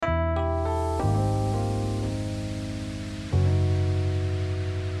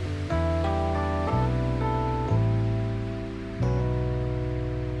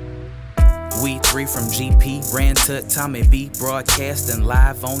We three from GP, ran to Tommy B, broadcasting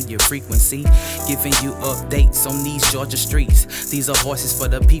live on your frequency, giving you updates on these Georgia streets. These are voices for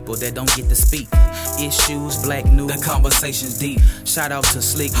the people that don't get to speak. Issues, black news, the conversation's deep. Shout out to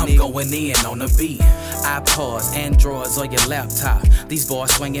Slick Nick, I'm going in on the beat. iPods, Androids, or your laptop. These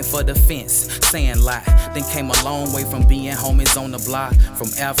boys swinging for the fence, saying lie. Then came a long way from being homies on the block, from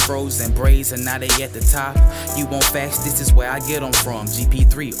afros and braids, and now they at the top. You want facts? This is where I get them from.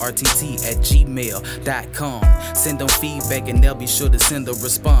 Gp3 RTT@gmail.com. Send them feedback and they'll be sure to send a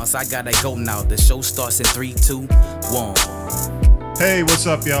response. I gotta go now. The show starts in 3, 2, 1. Hey, what's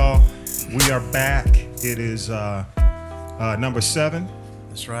up, y'all? We are back. It is number 7.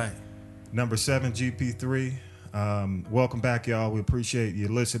 That's right. Number 7, GP3. Welcome back, y'all. We appreciate you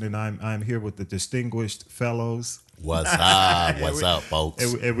listening. I'm here with the distinguished fellows. What's up? What's up,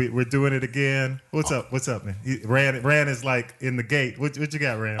 folks? And we're doing it again. What's up? What's up, man? Ran is like in the gate. What you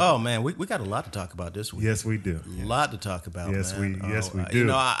got, Ran? Oh man, we got a lot to talk about this week. Yes, we do. A lot to talk about. Yes, man. we do. You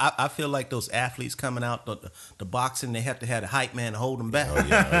know, I feel like those athletes coming out the boxing, they have to have a hype man to hold them back. Oh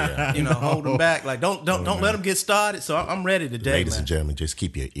yeah. You know, hold them back. Like don't let them get started. So I'm ready today, Ladies man. and gentlemen, just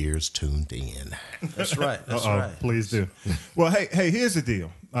keep your ears tuned in. That's right. That's right. Please do. Well, hey, here's the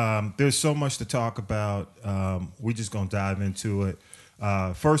deal. There's so much to talk about. We're just gonna dive into it.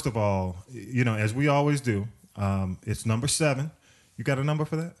 First of all, you know, as we always do, it's number 7. You got a number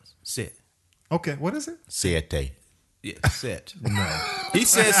for that? Sit. Okay, what is it? Siete. Yeah, sit. No. He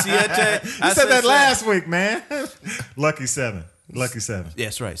said siete. You said that last week, man. Lucky 7. Lucky 7.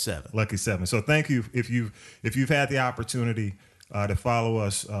 Yes, right. 7. Lucky 7. So thank you if you've had the opportunity to follow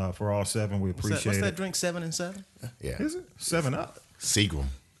us for all 7. We appreciate What's it. that drink? 7 and 7. Yeah. Is it 7 Up? Seagram.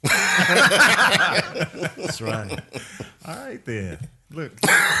 That's right. All right then. Look.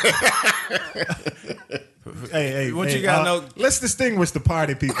 hey, What you gotta know? Let's distinguish the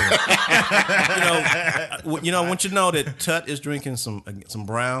party people. You know, I want you to know that Tut is drinking some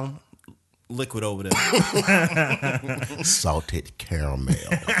brown liquid over there. Salted caramel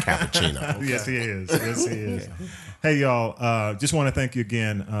cappuccino. Okay. Yes, he is. Hey, y'all. Just want to thank you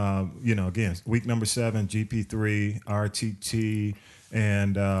again. Again, week number 7, GP3, RTT.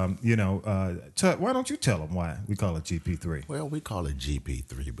 And, Tut, why don't you tell them why we call it GP3? Well, we call it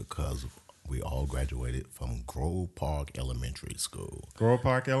GP3 because we all graduated from Grove Park Elementary School. Grove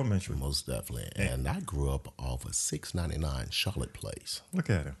Park Elementary. Most definitely. And I grew up off of 699 Charlotte Place. Look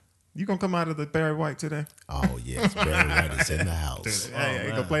at him. You gonna come out of the Barry White today? Oh, yes. Barry White is in the house. Dude, I ain't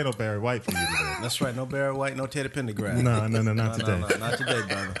gonna play no Barry White for you today. That's right. No Barry White, no Teddy Pendergrass. No, not today. No, not today,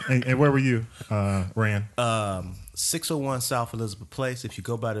 brother. And where were you, Ran? 601 South Elizabeth Place. If you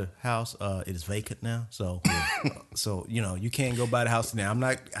go by the house, it is vacant now. So, you can't go by the house now.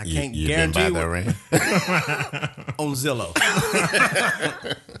 I can't guarantee been by there, Ran? on Zillow.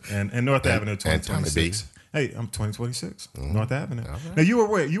 and North Avenue, and Tommy B. 2026. Hey, I'm 2026, North Avenue. Right. Now you were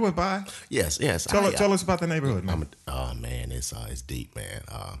where? You went by? Yes. Tell us about the neighborhood, man. Man, it's deep, man.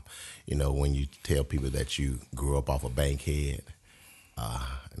 When you tell people that you grew up off a Bankhead,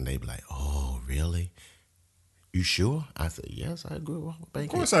 and they be like, "Oh, really? You sure?" I said, "Yes, I grew up off a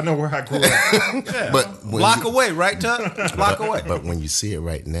Bankhead." Of course, I know where I grew up. Yeah. But block away, right, Tut? Block away. But when you see it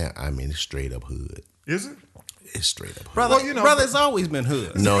right now, I mean, it's straight up hood. Is it? It's straight up hood. Brother, brother's always been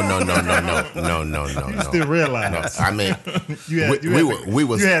hood. No. You still realize? No, I mean, you had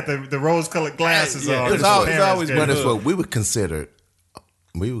the rose-colored glasses on. It's always been but it's what we would consider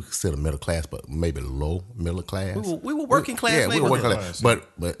middle class, but maybe low middle class. We were working class. Yeah, we were working class.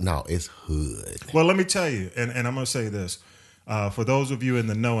 But no, it's hood. Well, let me tell you, and I'm going to say this. For those of you in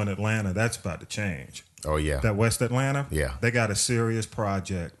the know in Atlanta, that's about to change. Oh, yeah. That West Atlanta? Yeah. They got a serious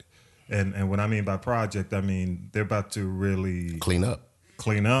project. And what I mean by project, I mean they're about to really Clean up.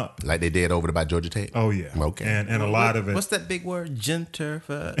 Like they did over there by Georgia Tech? Oh, yeah. Okay. And a lot of it. What's that big word?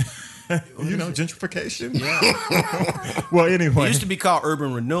 Gentrification? Yeah. Well, anyway. It used to be called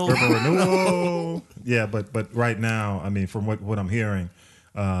urban renewal. Yeah, but right now, I mean, from what I'm hearing,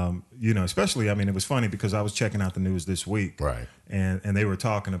 especially, I mean, it was funny because I was checking out the news this week. Right. And they were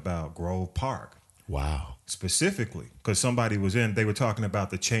talking about Grove Park. Wow. Specifically, because somebody was they were talking about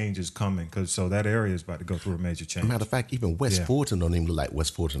the changes coming, so that area is about to go through a major change. Matter of fact, even West Fulton don't even look like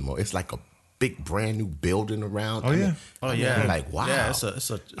West Fulton anymore. It's like a big brand new building around. Oh, yeah. I'm like, wow. Yeah,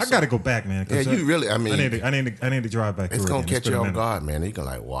 I got to go back, man. Yeah, you really, I mean. I need to drive back. It's going to catch you off guard, man. You're going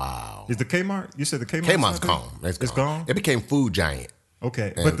to like, wow. Is the Kmart? You said the Kmart? Kmart's gone. It's gone? It became Food Giant.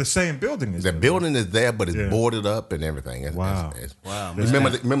 Okay, but the same building is The building is there, but it's boarded up and everything. Wow. Wow. Remember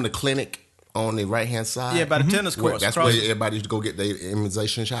the clinic on the right hand side. Yeah, by the tennis courts. That's where everybody used to go get their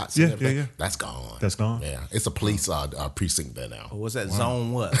immunization shots. Yeah, and everything. yeah. That's gone. That's gone? Yeah, it's a police precinct there now. What's that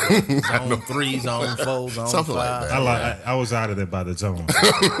zone? What? Zone 3, zone 4, zone Something 5. like that. I was out of there by the zone.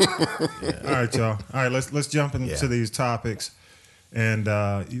 All right, y'all. All right, let's jump into these topics, and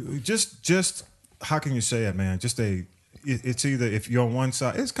just how can you say it, man? It's either if you're on one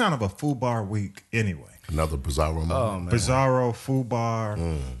side, it's kind of a FUBAR week anyway. Another Bizarro moment. Oh, man. Bizarro, FUBAR,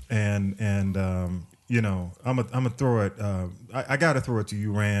 and I'm gonna throw it. I got to throw it to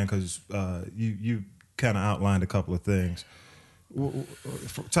you, Rand, because you kind of outlined a couple of things.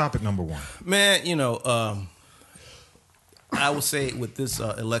 Topic number one, man. I would say with this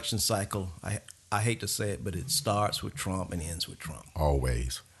election cycle, I hate to say it, but it starts with Trump and ends with Trump.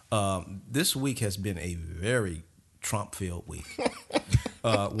 Always. This week has been a very Trump-filled week.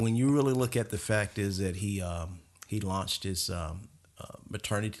 When you really look at the fact is that he launched his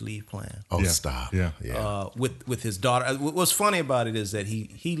maternity leave plan. Oh, stop. Yeah. With his daughter. What's funny about it is that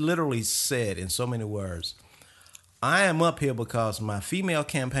he literally said in so many words, I am up here because my female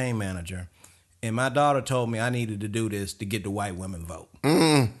campaign manager and my daughter told me I needed to do this to get the white women vote.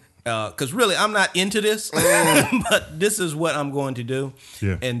 Because really, I'm not into this, but this is what I'm going to do.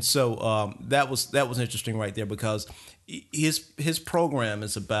 Yeah. And so that was interesting right there because his program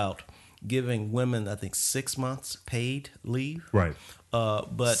is about giving women, I think, 6 months paid leave. right?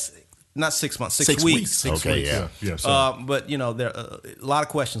 But not 6 months, 6 6 weeks. weeks. 6 Okay, weeks. yeah. But there a lot of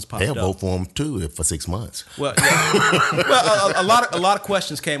questions popped They'll up. vote for him too for 6 months. Well, yeah. a lot of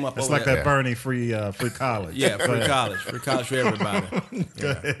questions came up. It's over like there. that Bernie free college. Yeah, free college for everybody.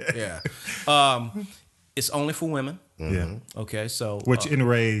 Yeah. It's only for women. Yeah. Okay, so Which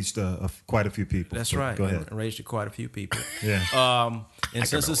enraged quite a few people. that's But right. Go ahead. Enraged quite a few people. Yeah. And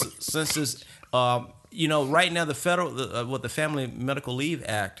since this, right now the Family Medical Leave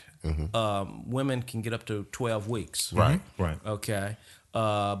Act, women can get up to 12 weeks. Right. Right. Okay,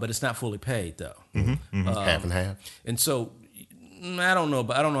 but it's not fully paid though. Half and half. And so I don't know,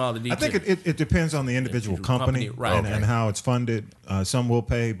 but I don't know all the I details. think it depends on the individual company, right. and how it's funded. Some will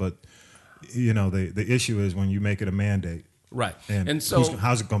pay, but the issue is when you make it a mandate, Right. And so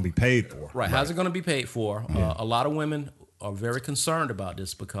how's it going to be paid for? Right. How's it going to be paid for? A lot of women are very concerned about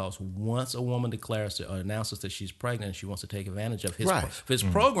this because once a woman declares or announces that she's pregnant, she wants to take advantage of his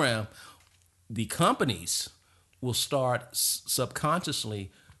program, the companies will start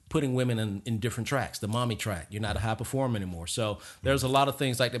subconsciously putting women in different tracks, the mommy track. You're not a high performer anymore. So there's a lot of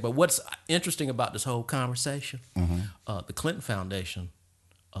things like that. But what's interesting about this whole conversation, the Clinton Foundation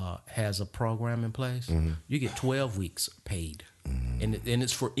has a program in place. You get 12 weeks paid, and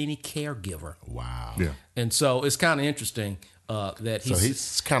it's for any caregiver. Wow. Yeah. And so it's kind of interesting that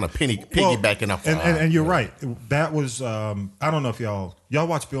he's kind of piggybacking off. And you're right. That was I don't know if y'all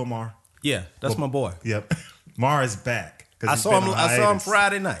watch Bill Maher. Yeah, that's my boy. Yep. Maher is back. I saw him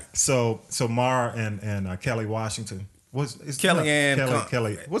Friday night. So Maher and Kelly Washington.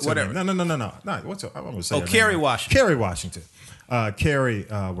 Kelly. What's whatever. her name? No. What's her? I'm gonna say. Kerry Washington. Kerry Washington. Kerry,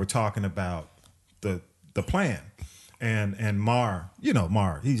 we're talking about the plan, and Maher.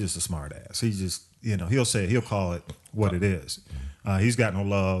 Maher. He's just a smart ass. He's just he'll call it what it is. He's got no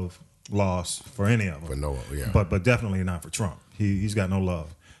love lost for any of them. For no, yeah. But definitely not for Trump. He's got no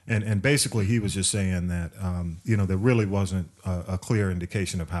love. And basically he was just saying that there really wasn't a clear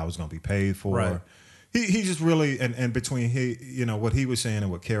indication of how it was going to be paid for. Right. He just really and between what he was saying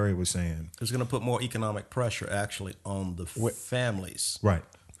and what Kerry was saying, it's going to put more economic pressure actually on the families. Right.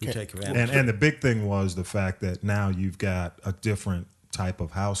 Who take advantage. And the big thing was the fact that now you've got a different type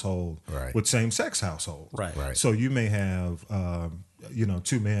of household with same-sex household. Right. So you may have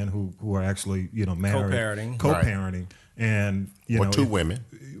two men who are actually married, co-parenting, and or two women.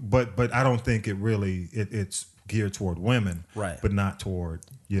 But I don't think it's geared toward women, right? But not toward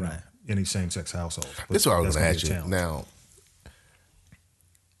any same-sex household. This is what I was going to ask you. Now,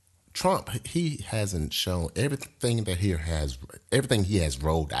 Trump, he hasn't shown everything he has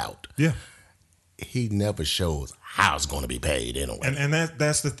rolled out. Yeah. He never shows how it's going to be paid anyway. And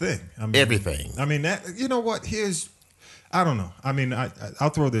that's the thing. I mean, everything. I mean, that what? I don't know. I mean, I'll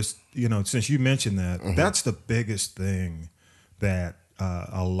throw this, since you mentioned that, that's the biggest thing that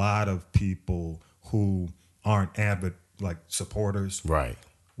a lot of people who aren't avid supporters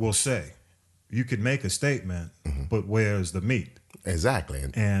will say. You could make a statement, but where's the meat? Exactly.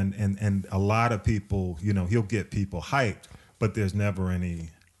 And a lot of people, he'll get people hyped, but there's never any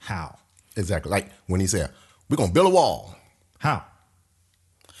how. Exactly. Like when he said, we're going to build a wall. How?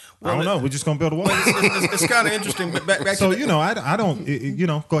 Well, I don't know. We're just going to build a wall. It's kind of interesting. But back so, to I don't,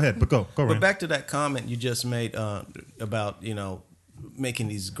 go ahead, but go. But back to that comment you just made about, making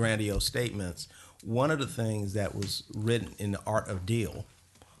these grandiose statements, one of the things that was written in The Art of Deal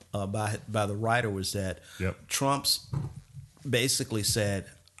by the writer was that Trump's basically said,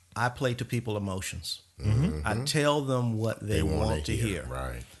 I play to people's emotions. I tell them what they want to hear.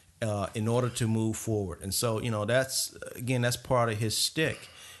 Right. In order to move forward. And so, that's part of his stick.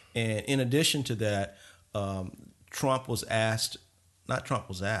 And in addition to that, Trump's actually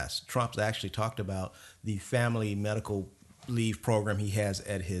talked about the family medical leave program he has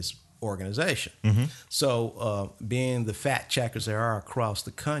at his organization. So being the fact checkers there are across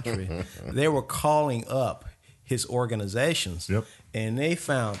the country, they were calling up his organizations and they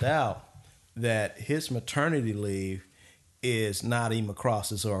found out that his maternity leave is not even across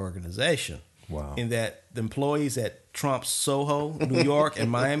his organization. Wow. In that the employees at Trump's Soho, New York,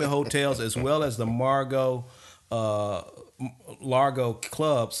 and Miami hotels, as well as the Largo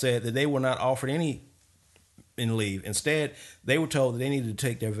Club, said that they were not offered any in leave. Instead, they were told that they needed to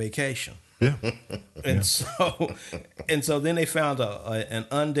take their vacation. Yeah. So then they found an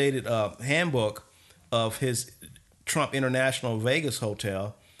undated handbook of his Trump International Vegas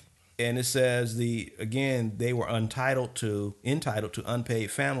hotel. And it says they were entitled to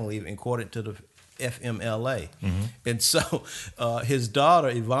unpaid family leave according to the FMLA. And so his daughter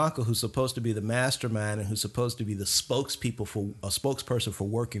Ivanka, who's supposed to be the mastermind and who's supposed to be the spokesperson for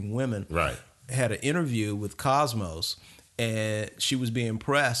working women, had an interview with Cosmos, and she was being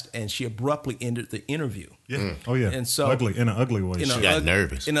pressed, and she abruptly ended the interview. Oh yeah. And so in an ugly way. She got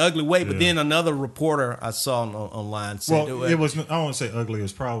nervous. In an ugly way, but then another reporter I saw online said it was. I don't want to say ugly. It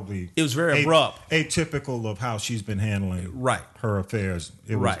was probably. It was very abrupt, atypical of how she's been handling her affairs.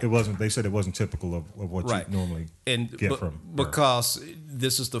 It wasn't. They said it wasn't typical of what you normally get from her. Because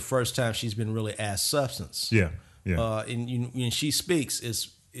this is the first time she's been really asked substance. Yeah. And when she speaks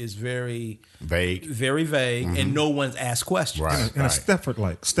is very vague, and no one's asked questions. Right. And a Stepford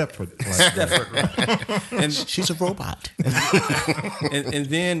like. And she's a robot. and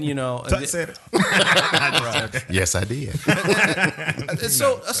then said it. Yes, I did.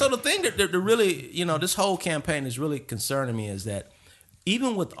 So the thing that really this whole campaign is really concerning me is that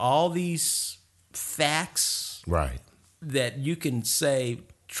even with all these facts, that you can say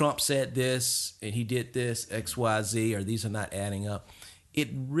Trump said this and he did this XYZ, or these are not adding up. It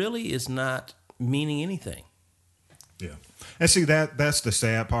really is not meaning anything. Yeah. And see, that's the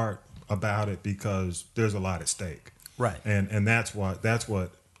sad part about it, because there's a lot at stake. Right. And that's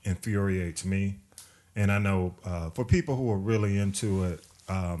what infuriates me. And I know for people who are really into it,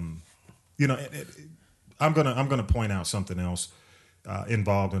 I'm gonna point out something else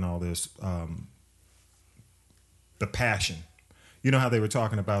involved in all this. The passion. You know how they were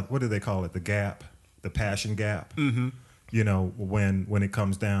talking about, what do they call it? The gap, the passion gap. When it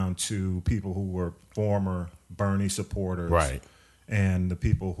comes down to people who were former Bernie supporters, and the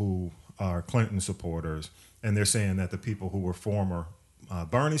people who are Clinton supporters, and they're saying that the people who were former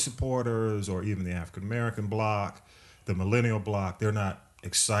Bernie supporters, or even the African American bloc, the millennial bloc, they're not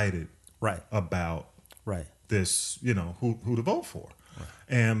excited about this, who to vote for.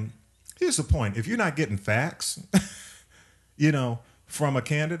 And here's the point: if you're not getting facts, from a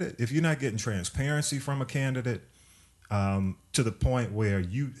candidate, if you're not getting transparency from a candidate, to the point where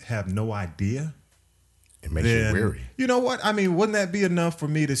you have no idea, it makes you weary. You know what? I mean, wouldn't that be enough for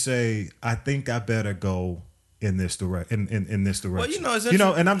me to say, I think I better go in this direction? In this direction. Well, it's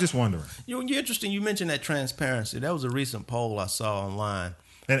and I'm just wondering. You're interesting. You mentioned that transparency. That was a recent poll I saw online,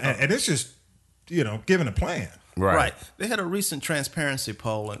 and it's just giving a plan. Right. They had a recent transparency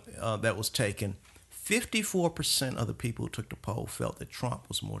poll that was taken. 54% of the people who took the poll felt that Trump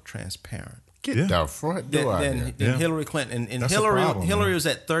was more transparent. Get the front door than Hillary Clinton. And Hillary was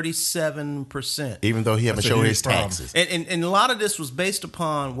at 37%. Even though he haven't shown his taxes. And a lot of this was based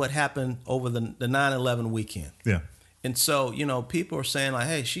upon what happened over the 9/11 weekend. Yeah. And so, people are saying like,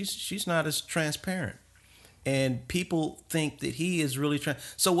 hey, she's not as transparent. And people think that he is really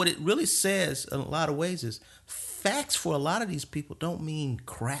So what it really says in a lot of ways is facts for a lot of these people don't mean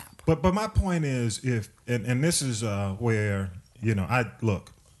crap. But my point is, if this is where,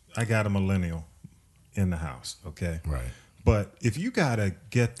 I got a millennial in the house, okay? Right. But if you got to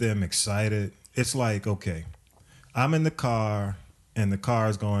get them excited, it's like, okay, I'm in the car and the car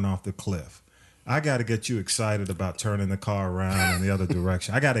is going off the cliff. I got to get you excited about turning the car around in the other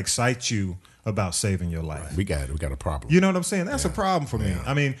direction. I got to excite you about saving your life. We got a problem. You know what I'm saying? That's a problem for me.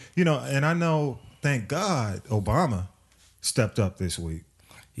 I mean, and I know, thank God, Obama stepped up this week.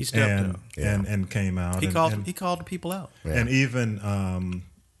 He stepped up and came out. He called the people out. Yeah. And even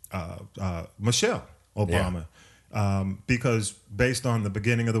Michelle Obama, because based on the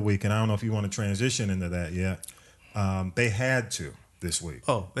beginning of the week, and I don't know if you want to transition into that yet, they had to. this week.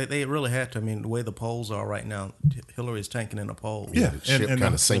 Oh, they really had to. I mean, the way the polls are right now, Hillary's tanking in the polls. Yeah, The ship kind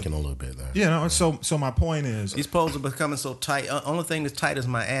of sinking a little bit there. You know, so my point is, These polls are becoming so tight. Only thing that's tight is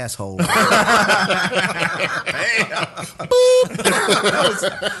my asshole. a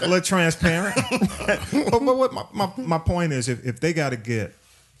little transparent. but what my point is, if they got to get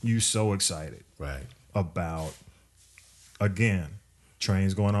you so excited, Right. about, again,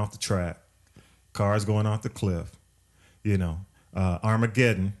 trains going off the track, cars going off the cliff, you know,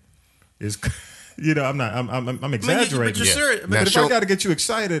 Armageddon is, you know, I'm exaggerating. But you're serious. But if I got to get you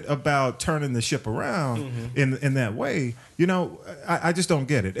excited about turning the ship around in that way, you know, I just don't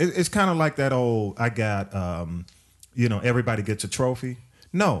get it. It's kind of like that old, I got, you know, everybody gets a trophy.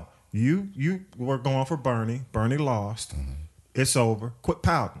 No, you were going for Bernie. Bernie lost. It's over. Quit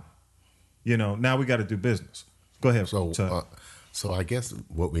pouting. You know, now we got to do business. Go ahead. So I guess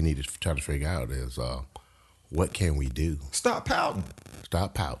what we need to try to figure out is what can we do? Stop pouting.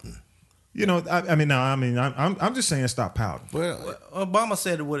 Stop pouting. You know, I'm just saying stop pouting. Well, Obama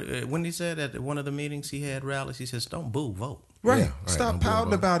said when he said at one of the meetings he had rallies, he says, "Don't boo, vote." Right. Yeah, right. Stop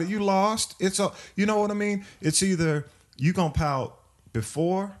pouting about it. You lost. You know what I mean? It's either you gonna pout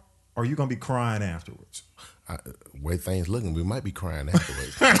before or you gonna be crying afterwards. Way things looking, we might be crying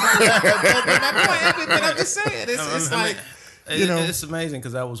afterwards. But I'm just saying, it's like, you know, it's amazing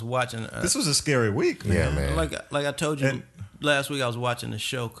because I was watching. This was a scary week, man. Yeah, man. Like I told you last week, I was watching a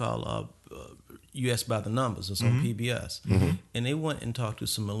show called U.S. by the Numbers. It's on PBS, and they went and talked to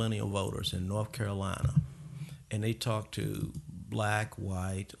some millennial voters in North Carolina, and they talked to black,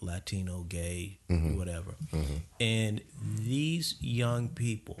 white, Latino, gay, whatever, and these young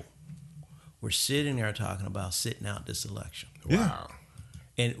people were sitting there talking about sitting out this election. Yeah.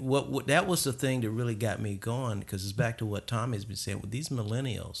 And what that was the thing that really got me going, because it's back to what Tommy has been saying with these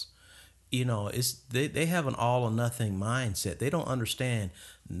millennials. You know, they have an all or nothing mindset. They don't understand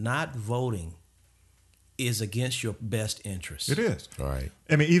not voting is against your best interest. It is. All right.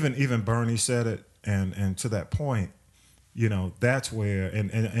 I mean, even Bernie said it, and to that point, you know, that's where,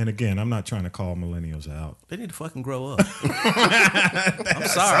 and again, I'm not trying to call millennials out. They need to fucking grow up. I'm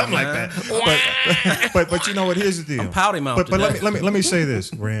sorry, Something man. like that. But you know what? Here's the deal. I'm pouty mouthed. But let me say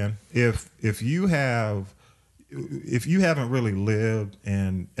this, Rand. If you haven't really lived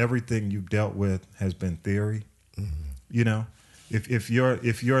and everything you've dealt with has been theory, you know, if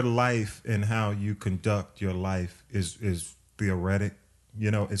your life and how you conduct your life is theoretic,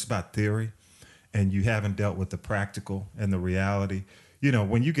 you know, it's about theory, and you haven't dealt with the practical and the reality, you know,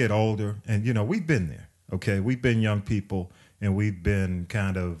 when you get older, and you know, we've been there. Okay, we've been young people, and we've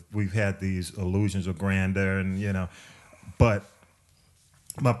had these illusions of grandeur, and you know, but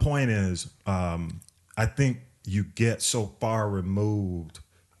my point is, I think you get so far removed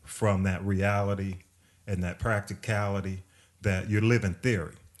from that reality and that practicality that you're living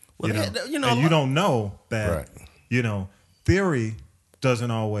theory. Well, and you don't know that, Right. you know, theory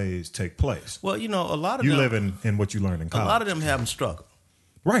doesn't always take place. Well, you know, a lot of You them live in what you learn in college. A lot of them haven't struggled.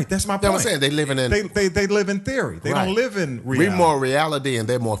 Right, that's my point. That's what I'm saying. They living in They live in theory. They Right. don't live in reality. we're more reality and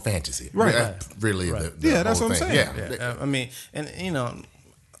they're more fantasy. Right. That's really Right. the Yeah, that's whole what I'm thing. saying. Yeah. I mean, and you know,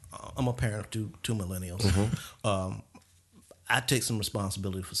 I'm a parent of two millennials. I take some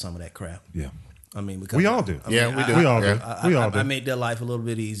responsibility for some of that crap. Yeah. I mean, because We all do. Yeah, we do. We all do. Yeah. We all do. I made their life a little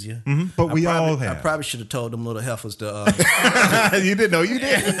bit easier. But we all I have. probably should have told them little heifers to, You didn't know you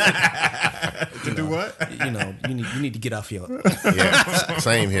did. To do what? you know, you need to get off your. Yeah,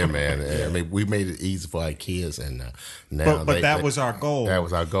 same here, man. I mean, we made it easy for our kids, and now. But that was our goal. That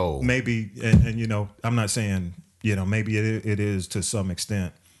was our goal. Maybe, and you know, I'm not saying, you know, maybe it is to some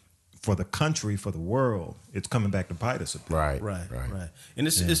extent for the country, for the world. It's coming back to bite us a bit. Right. And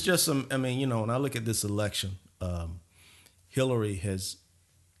it's just some. I mean, you know, when I look at this election, Hillary has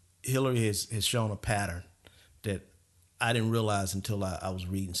shown a pattern that I didn't realize until I was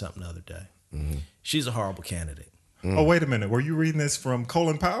reading something the other day. She's a horrible candidate. Oh, wait a minute. Were you reading this from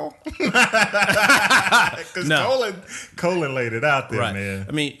Colin Powell? Because No. Colin laid it out there, Right. man.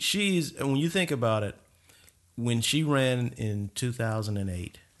 I mean, when you think about it, when she ran in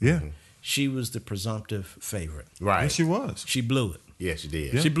 2008, Yeah. she was the presumptive favorite. Right. Yes, she was. She blew it. Yeah, she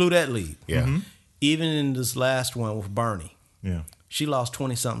did. She blew that lead. Yeah. Even in this last one with Bernie, Yeah. she lost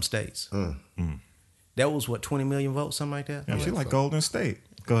 20-something states. That was, 20 million votes, something like that? Yeah, she like Golden State.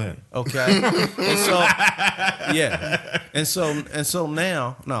 Go ahead. Okay. And so, yeah. And so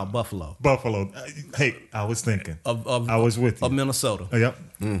now, no, Buffalo. Buffalo. Hey, I was thinking. I was with you. Of Minnesota. Oh, yep.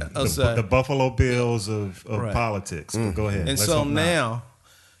 So- The Buffalo Bills of Right. politics. But go ahead. And Let's so hope not. now,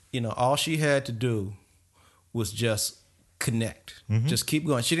 you know, all she had to do was just connect. Just keep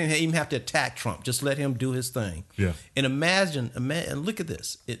going. She didn't even have to attack Trump. Just let him do his thing. Yeah. And imagine, look at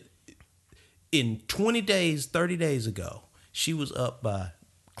this. In 20 days, 30 days ago, she was up by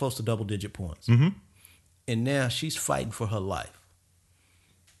close to double-digit points. And now she's fighting for her life.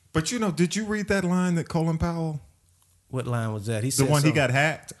 But, did you read that line that Colin Powell? What line was that? He said the one he got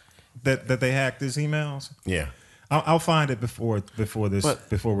hacked, that they hacked his emails? Yeah. I'll find it before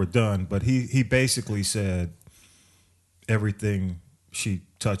we're done. But he basically said everything she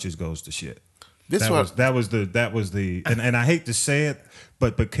touches goes to shit. That was the and I hate to say it,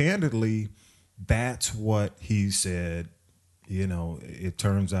 but candidly, that's what he said. It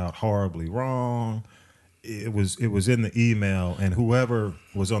turns out horribly wrong. It was in the email, and whoever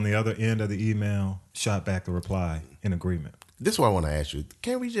was on the other end of the email shot back the reply in agreement. This is what I want to ask you.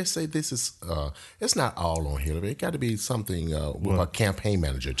 Can we just say this is, it's not all on Hillary. It got to be something with a campaign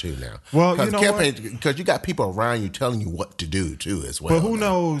manager too now. Well, because you got people around you telling you what to do too as well. But who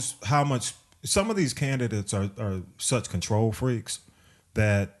knows how much, some of these candidates are such control freaks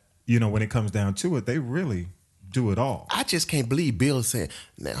that, when it comes down to it, they really do it all. I just can't believe Bill is saying,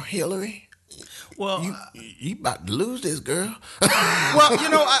 now Hillary, well, you about to lose this, girl. well,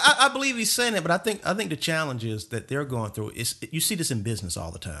 I believe he's saying it, but I think the challenge is that they're going through is you see this in business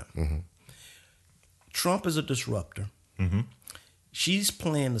all the time. Trump is a disruptor. She's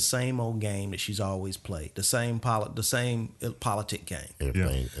playing the same old game that she's always played, the same politic game.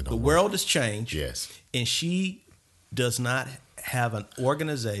 The world has changed. Yes, and she does not have an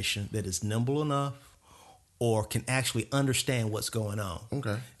organization that is nimble enough or can actually understand what's going on.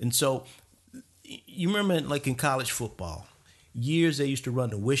 Okay, and so. You remember, like in college football, years they used to run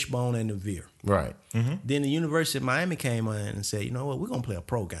the wishbone and the veer. Right. Then the University of Miami came in and said, you know what, we're going to play a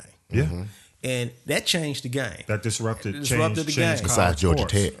pro game. Yeah. And that changed the game. That disrupted the game. Besides Georgia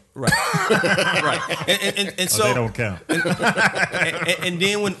Tech. Right. Right. And so they don't count. And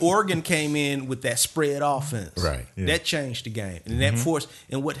then when Oregon came in with that spread offense, right, that changed the game. And that forced,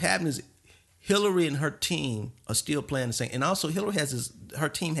 and what happened is Hillary and her team are still playing the same. And also Hillary her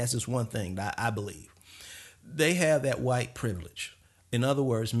team has this one thing that I believe. They have that white privilege. In other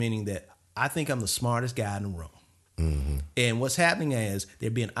words, meaning that I think I'm the smartest guy in the room. And what's happening is they're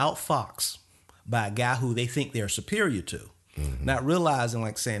being outfoxed by a guy who they think they're superior to. Not realizing,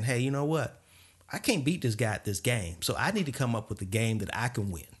 like saying, hey, you know what? I can't beat this guy at this game. So I need to come up with a game that I can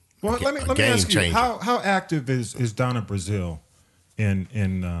win. Well, let me ask you, how active is Donna Brazile?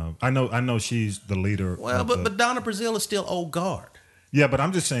 I know she's the leader. Well, but Donna Brazile is still old guard. Yeah, but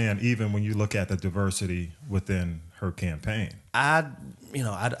I'm just saying, even when you look at the diversity within her campaign, I don't.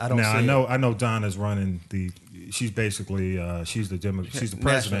 Now see I know Donna's running the. She's basically she's the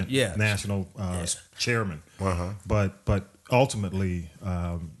president, national chairman. But ultimately,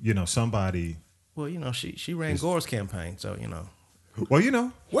 somebody. Well, she ran Gore's campaign, so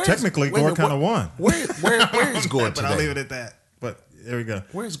Well, technically Gore kind of won. Where is Gore today? But I'll leave it at that. But there we go.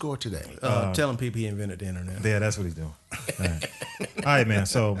 Where's Gore today? Telling people he invented the internet. Yeah, that's what he's doing. All right, man.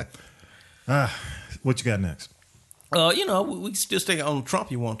 So, what you got next? We still stay on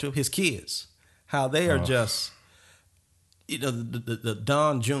Trump. You want to his kids, how they are just, the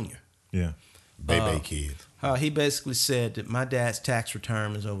Don Jr. Yeah, baby kids. How he basically said that my dad's tax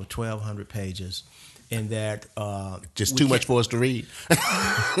return is over 1,200 pages. And that just too much for us to read.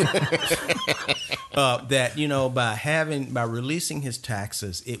 That by releasing his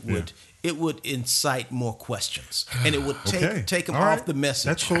taxes, it would incite more questions, and it would take him off the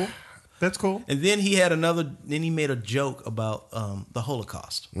message. That's cool. And then he had Then he made a joke about the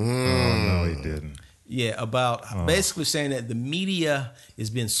Holocaust. Oh no, he didn't. Yeah, about basically saying that the media has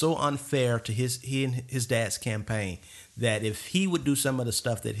been so unfair to he and his dad's campaign that if he would do some of the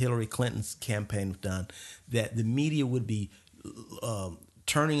stuff that Hillary Clinton's campaign have done, that the media would be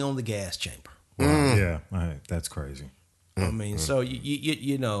turning on the gas chamber. Yeah, that's crazy. I mean, so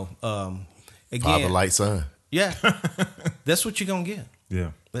again, Father Light Son. Yeah, that's what you're gonna get.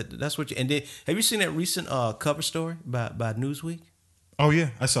 Yeah, that's what. And then, have you seen that recent cover story by Newsweek? Oh yeah,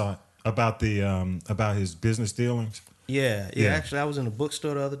 I saw it about about his business dealings. Yeah. Actually, I was in a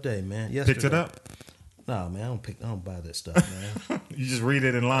bookstore the other day, man. Yesterday. Picked it up. No, man, I don't buy that stuff, man. You just read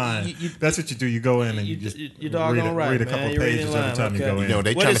it in line. That's what you do. You go in and you just you're doggone right, read a couple pages every time you go in.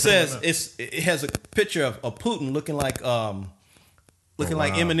 What it says, it has a picture of Putin looking like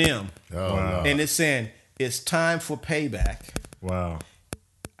like Eminem. Oh, wow. And it's saying it's time for payback. Wow.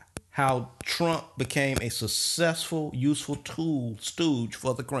 How Trump became a successful, useful stooge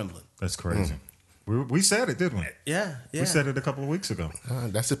for the Kremlin. That's crazy. We said it, didn't we? Yeah. We said it a couple of weeks ago.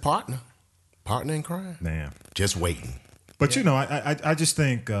 That's his partner in crime. Man, just waiting. But I just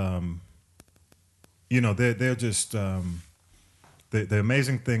think they're just the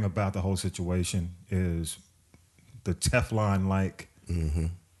amazing thing about the whole situation is the Teflon-like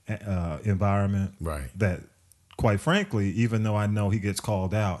environment. Right. That, quite frankly, even though I know he gets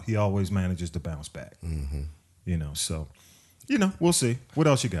called out, he always manages to bounce back. You know, so, you know, we'll see. What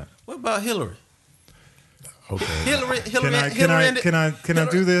else you got? What about Hillary? Okay. Hillary Can I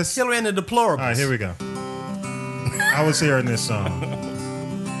do this? Hillary and the deplorables. All right, here we go. I was hearing this song.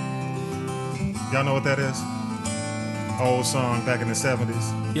 Y'all know what that is? Old song back in the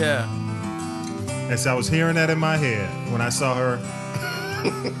 70s. Yeah. And so I was hearing that in my head when I saw her.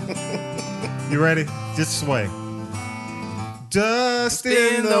 You ready? Just sway. Dust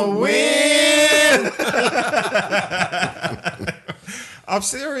in the wind. I'm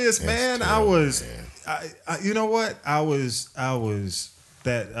serious, man. You know what? I was that was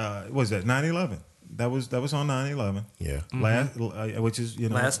that 9/11. That was on 9/11. Yeah. Which is, you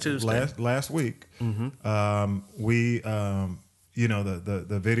know, Last Tuesday. last week. We you know,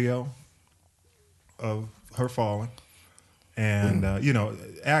 the video of her falling, and you know,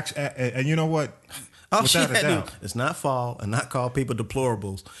 and you know what? All she Without a had to doubt. do is not fall and not call people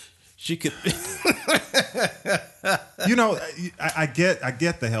deplorables. She could. You know, I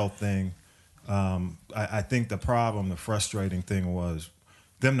get the health thing. I think the frustrating thing was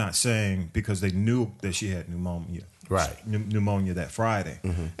them not saying, because they knew that she had pneumonia. Right. Pneumonia that Friday.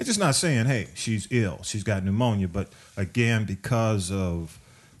 They're just not saying, hey, she's ill, she's got pneumonia. But again, because of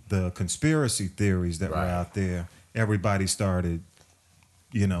the conspiracy theories that were out there, everybody started,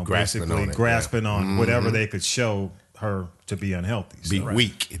 you know, Grasping basically on it, grasping on whatever they could show her to be unhealthy. Be So-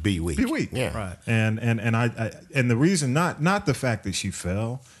 weak. Be weak. Be weak. Yeah. Right. And the reason, not the fact that she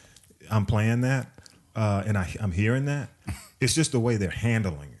fell, I'm playing that, and I'm hearing that. It's just the way they're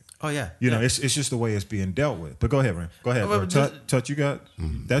handling it. Oh yeah. You know, it's just the way it's being dealt with. But go ahead, Ren. Go ahead. Well, Tut, you got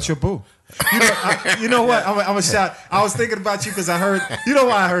that's your boo. You know what? I'm a shout. I was thinking about you because I heard. You know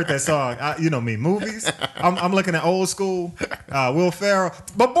why I heard that song? You know me, movies. I'm looking at old school. Will Ferrell,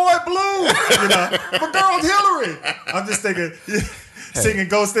 my boy Blue. You know, my girl Hillary. I'm just thinking. Singing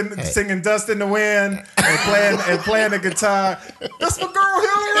singing Dust in the Wind and playing the guitar. That's my girl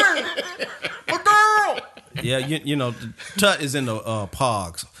Hillary. My girl. Yeah, you know, Tut is in the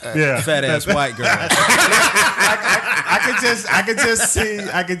Pogs. Yeah, Fat ass white girl. I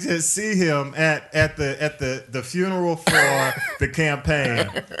could just see him at the funeral for the campaign.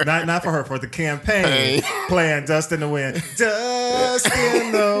 Not for her, for the campaign, playing Dust in the Wind. Dust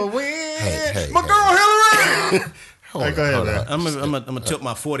in the Wind. My girl Hillary. Go ahead, man. I'm gonna tilt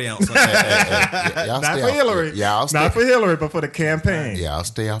my 40 ounce. Not for Hillary. Not for Hillary, but for the campaign. Y'all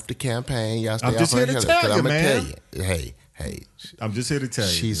stay off the campaign. Y'all stay I'm off just here to Hillary, tell you, I'm gonna man. tell you. Hey. I'm just here to tell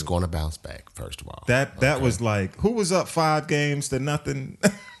you. She's going to bounce back, first of all. That was like, who was up 5 games to nothing?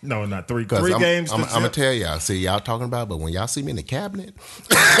 No, not 3. 3 games. I'm going to tell y'all. See, y'all talking about, but when y'all see me in the cabinet.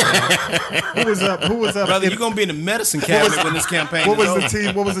 Who was up? Brother, you're going to be in the medicine cabinet when this campaign What is was over. the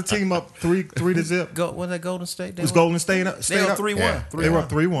team? What was the team up 3-0? Was that Golden State? Was Golden State up? They were 3-1. Yeah. They were up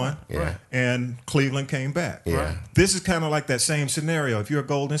 3-1. Yeah. And Cleveland came back. Yeah. Right. This is kind of like that same scenario. If you're a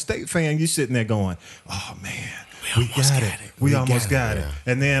Golden State fan, you're sitting there going, oh, man, we got it. We almost got it. Yeah.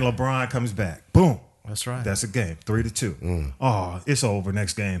 And then LeBron comes back. Boom. That's right. That's a game. 3-2. Oh, it's over.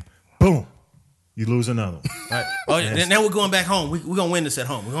 Next game. Boom. You lose another one. Right. Oh, now we're going back home. We're going to win this at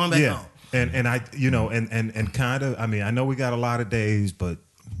home. We're going back home. And I, you know, and kind of, I mean, I know we got a lot of days, but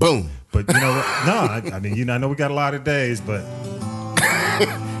Boom. But you know what? No, I mean, you know, I know we got a lot of days, but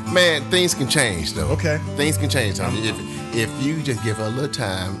man, things can change though. Okay. Things can change. I mean, if you just give her a little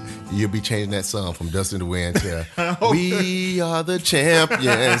time, you'll be changing that song from Dust in the Wind to We Are the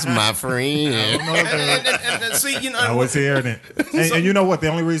Champions, my friend. See, you know, I was hearing it. And you know what? The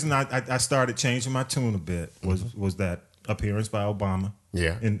only reason I started changing my tune a bit was that appearance by Obama.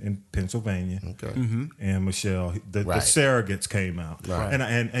 Yeah. In Pennsylvania. Okay. And Michelle, the Right. surrogates came out. Right.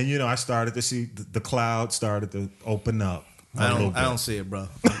 And you know, I started to see the clouds started to open up. I don't see it, bro.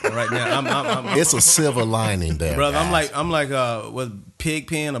 Right now, I'm It's a silver lining there, brother. guys. I'm like with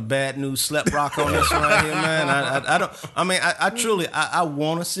Pigpen or Bad News Slep Rock on this one right here, man. I don't. I mean, I truly I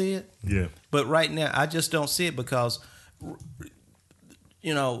want to see it. Yeah. But right now, I just don't see it because,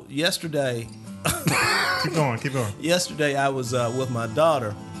 you know, yesterday. Keep going. Yesterday, I was with my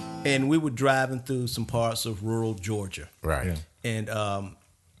daughter, and we were driving through some parts of rural Georgia. Right. Yeah.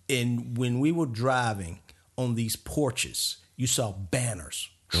 And when we were driving on these porches, you saw banners,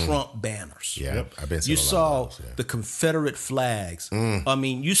 Trump banners. Yeah. Yep. I've been seeing You a lot saw of those, yeah. the Confederate flags. I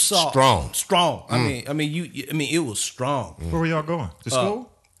mean, you saw Strong. strong. I mean, it was strong. Where were y'all going? To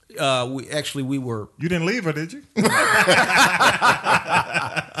school? we were. You didn't leave her, did you?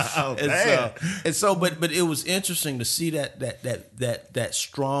 But it was interesting to see that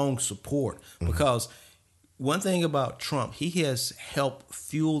strong support, because one thing about Trump, he has helped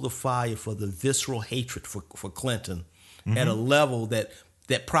fuel the fire for the visceral hatred for Clinton at a level that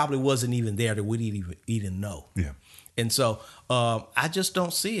probably wasn't even there, that we didn't even know. Yeah. And so I just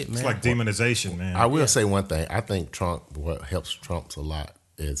don't see it, man. It's like demonization, man. I will say one thing. I think what helps Trump a lot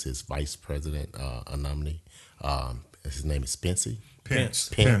is his vice president nominee. His name is Pence.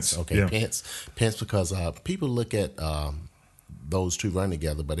 Okay, Yeah. Pence, because people look at those two running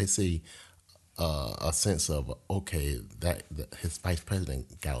together, but they see a sense of, okay, that his vice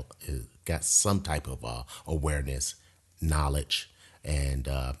president got some type of awareness, knowledge, and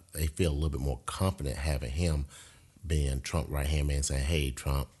they feel a little bit more confident having him being Trump right-hand man, saying, hey,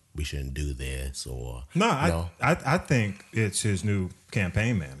 Trump, we shouldn't do this, or... I think it's his new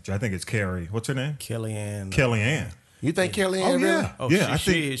campaign manager. I think it's Carrie. What's her name? Kellyanne. You think Kellyanne? Oh yeah, Really? Oh, yeah.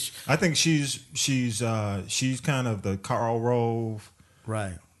 she I think she's kind of the Karl Rove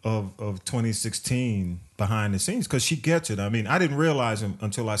right of 2016 behind the scenes, because she gets it. I mean, I didn't realize him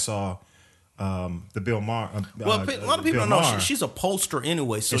until I saw the Bill Maher. A lot of people don't know she's a pollster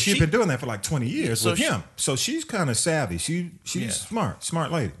anyway. So she's been doing that for like 20 years with him. So she's kind of savvy. She's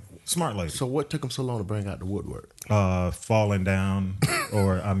smart lady. So what took him so long to bring out the woodwork? Falling down,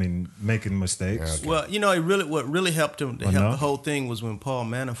 or making mistakes. Okay. Well, what really helped him to help the whole thing was when Paul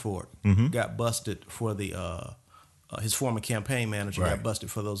Manafort got busted for his former campaign manager got busted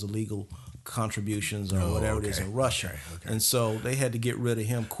for those illegal contributions or whatever it is in Russia. Okay. And so they had to get rid of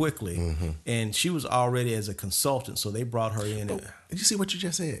him quickly. And she was already as a consultant, so they brought her in. Did you see what you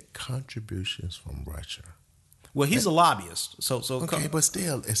just said? Contributions from Russia. Well, he's a lobbyist, so okay, but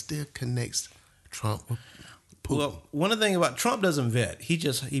still, it still connects Trump with Putin. Well, one of the things about Trump doesn't vet. He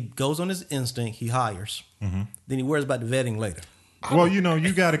goes on his instinct. He hires. Then he worries about the vetting later. Well,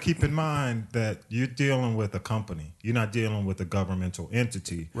 you got to keep in mind that you're dealing with a company. You're not dealing with a governmental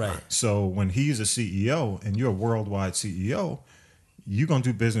entity. Right. So when he's a CEO and you're a worldwide CEO, you're going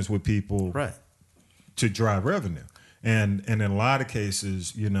to do business with people to drive revenue. And in a lot of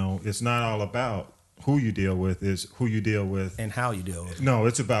cases, it's not all about who you deal with, is who you deal with. And how you deal with it. No,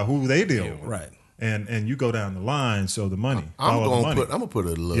 it's about who they deal with. Right. And you go down the line, so the money. I'm gonna put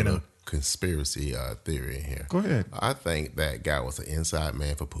a little conspiracy theory in here. Go ahead. I think that guy was an inside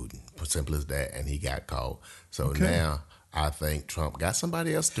man for Putin, for simple as that, and he got caught. So now I think Trump got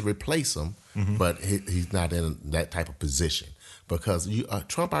somebody else to replace him, but he's not in that type of position, because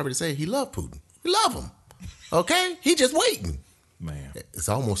Trump already said he loved Putin. We love him. Okay, he just waiting. Man, it's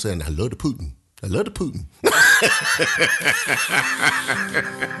almost saying I love the Putin. I love the Putin.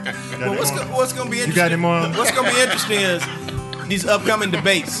 Well, what's going to be interesting? You got him on? What's going to be interesting is these upcoming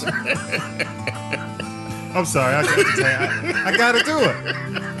debates. I'm sorry, I got to do it.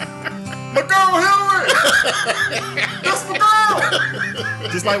 My girl Hillary, that's my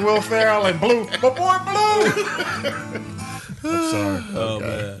girl. Just like Will Ferrell and Blue, my boy Blue. I'm sorry. Oh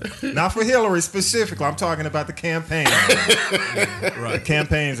man! Not for Hillary specifically. I'm talking about the campaign. Right. The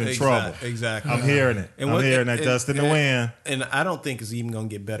campaign's in trouble. Exactly. I'm hearing it. I'm hearing that Dustin to win. And I don't think it's even going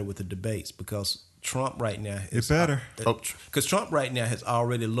to get better with the debates, because Trump right now is better. Because Trump right now has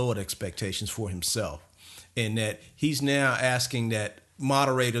already lowered expectations for himself, and that he's now asking that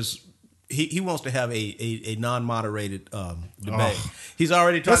moderators. He wants to have a non-moderated debate. He's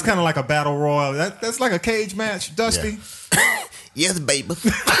already talking. That's kind of like a battle royal. That's like a cage match, Dusty. Yeah. Yes, baby.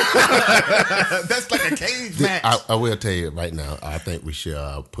 That's like a cage match. I will tell you right now. I think we should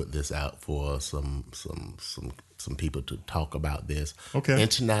put this out for some people to talk about this. Okay.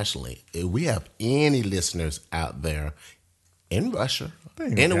 Internationally, if we have any listeners out there in Russia,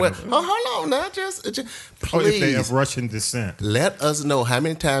 anywhere. Hold on now, just please. If they have Russian descent, let us know how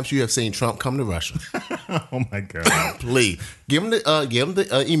many times you have seen Trump come to Russia. Oh my God! Please give them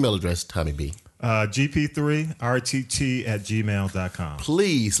the email address, Tommy B. Gp3RTT@gmail.com.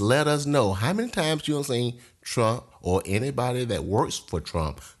 Please let us know how many times you have seen Trump or anybody that works for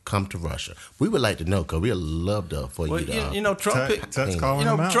Trump come to Russia. We would like to know, because we'd love for you to.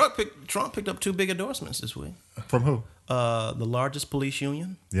 Trump picked up 2 big endorsements this week. From who? The largest police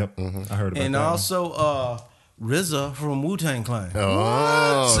union. Yep, I heard about and that. And also RZA from Wu-Tang Clan.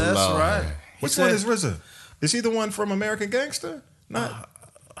 Oh, that's Lord. right. Which one is RZA? Is he the one from American Gangster?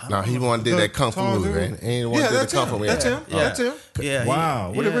 No, he one did that kung fu movie, man. That's him. That's him. Yeah.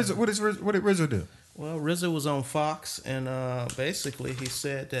 Wow. What did RZA do? Well, RZA was on Fox, and basically he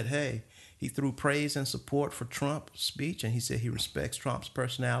said that, hey, he threw praise and support for Trump's speech, and he said he respects Trump's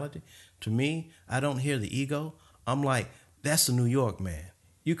personality. To me, I don't hear the ego. I'm like, that's a New York man.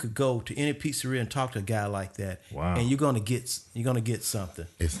 you could go to any pizzeria and talk to a guy like that, and you're gonna get something.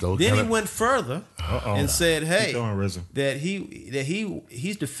 Then he went further and said, "Hey, that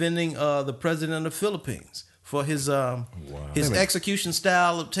he's defending the president of the Philippines for his execution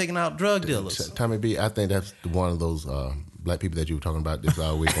style of taking out drug dealers." Tommy B, I think that's one of those black people that you were talking about this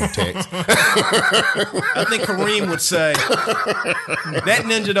all week on text. I think Kareem would say that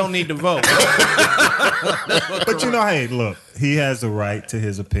ninja don't need to vote. But hey, look, he has the right to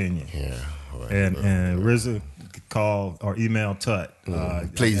his opinion. Yeah, right. And RZA call or email Tut.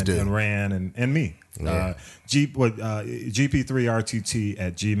 Please do. And Rand and me. Yeah.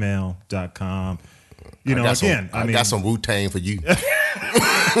 Gp3RTT@gmail.com. I got some Wu-Tang for you.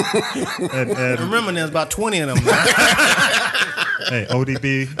 and remember, there's about 20 of them. Hey,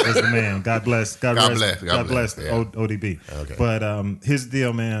 ODB is the man. God bless. God bless. Yeah. ODB. Okay. But his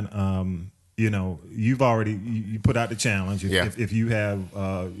deal, man. You've already you put out the challenge. If you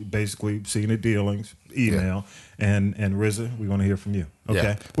have basically seen the dealings, email and RZA, we want to hear from you. Okay.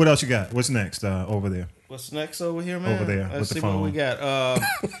 Yeah. What else you got? What's next over there? What's next over here, man? Over there. Let's with see the phone. what we got.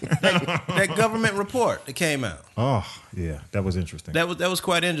 That government report that came out. Oh yeah, that was interesting. That was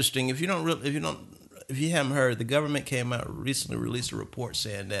quite interesting. If you haven't heard, the government recently released a report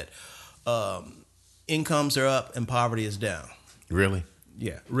saying that incomes are up and poverty is down. Really?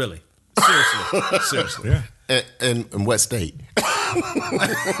 Yeah, really. Seriously. Yeah. And what state? But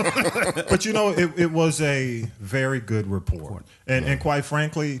it was a very good report, and quite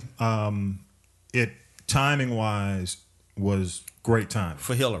frankly, it timing wise was great time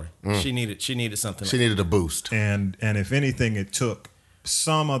for Hillary. She needed something. She needed a boost, and if anything, it took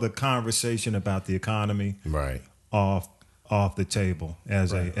some of the conversation about the economy off the table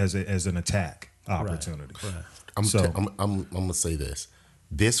as an attack opportunity. Right. I'm gonna say this.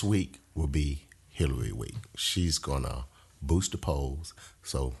 This week will be Hillary week. She's gonna boost the polls.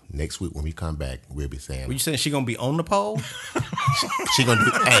 So next week when we come back, we'll be saying. Were you saying she's gonna be on the poll? She's gonna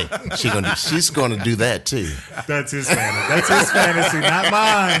do that too. That's his fantasy. That's his fantasy, not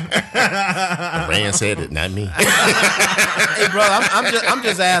mine. Rand said it, not me. Hey, bro, I'm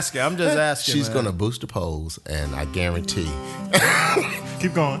just asking. She's gonna boost the polls, and I guarantee.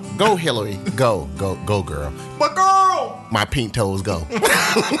 Keep going. Go, Hillary. Go, girl. But girl, my pink toes go.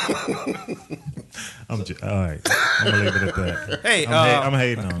 All right. I'm gonna leave it at that. Hey, I'm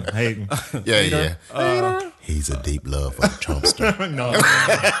hating on it. Hating. Yeah. He's a deep love for the Trumpster. No.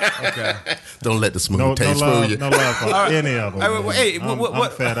 Okay. Don't let the smooth taste fool you. No love for any of them.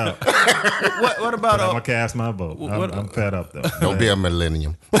 I'm fed up. What about? I'm gonna cast my vote. I'm fed up though. Don't be a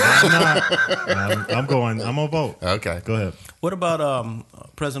millennium. I'm not. I'm gonna vote. Okay. Go ahead. What about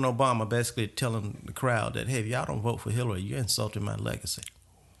President Obama basically telling the crowd that, hey, if y'all don't vote for Hillary, you're insulting my legacy?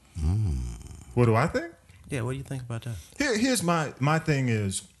 What do I think? Yeah, what do you think about that? Here's my thing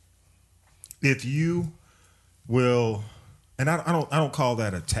is, if you will, and I don't call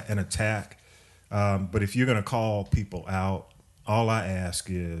that an attack, but if you're going to call people out, all I ask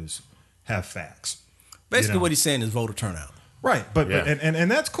is have facts. Basically, what he's saying is voter turnout. Right, but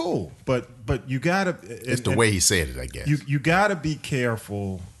and that's cool, but you gotta. It's the way he said it, I guess. You gotta be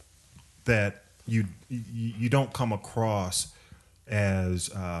careful that you don't come across as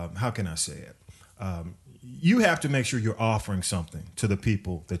how can I say it? You have to make sure you're offering something to the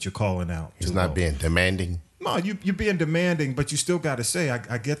people that you're calling out. It's not being demanding. No, you're being demanding, but you still got to say,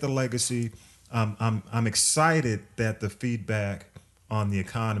 I get the legacy. I'm excited that the feedback on the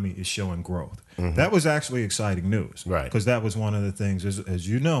economy is showing growth. Mm-hmm. That was actually exciting news, right? Because that was one of the things, as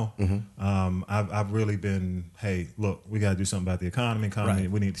you know, I've really been, hey, look, we got to do something about the economy.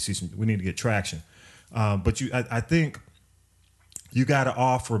 Right. We need to get traction. But I think you got to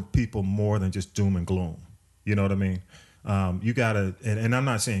offer people more than just doom and gloom. You know what I mean? You got to, and I'm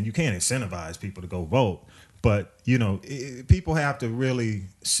not saying you can't incentivize people to go vote, but people have to really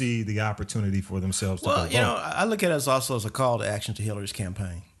see the opportunity for themselves to go vote. I look at it also as a call to action to Hillary's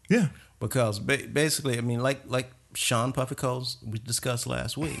campaign. Yeah, because basically, I mean, like Sean Puffy Coles we discussed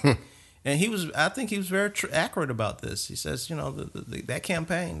last week, and I think he was very accurate about this. He says, that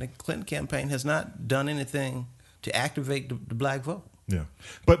campaign, the Clinton campaign, has not done anything to activate the black vote. Yeah,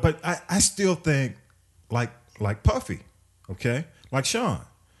 but I still think like Puffy, okay, like Sean,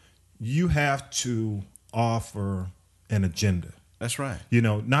 you have to offer an agenda. That's right.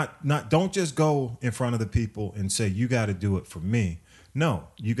 Not don't just go in front of the people and say you got to do it for me. No,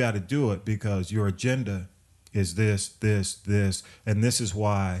 you got to do it because your agenda is this, and this is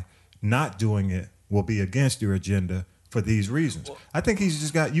why not doing it will be against your agenda for these reasons. I think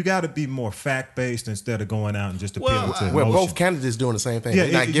you got to be more fact-based instead of going out and just appealing to emotion. Well, both candidates doing the same thing.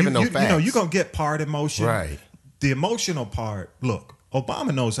 They're not giving no facts. You're going to get part emotion. Right. The emotional part, look,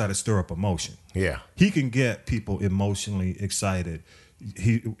 Obama knows how to stir up emotion. Yeah. He can get people emotionally excited.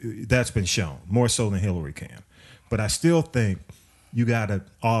 That's been shown more so than Hillary can. But I still think you got to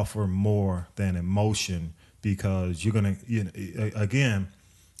offer more than emotion, because you're gonna, again,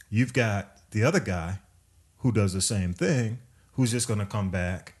 you've got the other guy who does the same thing, who's just gonna come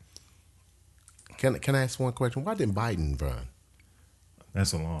back. Can I ask one question? Why didn't Biden run?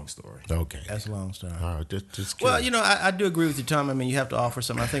 That's a long story. Okay, That's a long story. all right. Just Well, curious. I do agree with you, Tom. I mean, you have to offer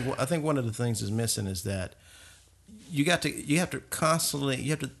something. I think one of the things is missing is that you have to constantly, you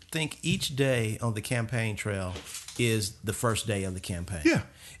have to think each day on the campaign trail is the first day of the campaign. Yeah.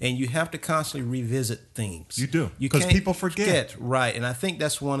 And you have to constantly revisit themes. You do, You 'cause can't people forget. Right. And I think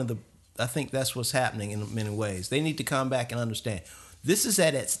that's what's happening in many ways. They need to come back and understand this is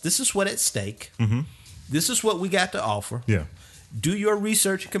what's at stake. Mm-hmm. This is what we got to offer. Yeah. Do your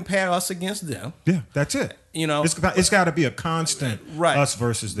research and compare us against them. Yeah, that's it. It's got to be a constant Right. us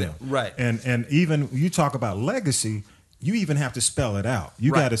versus them. Right. And even you talk about legacy, you even have to spell it out.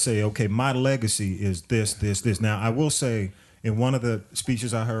 You Right. got to say, okay, my legacy is this, this, this. Now, I will say, in one of the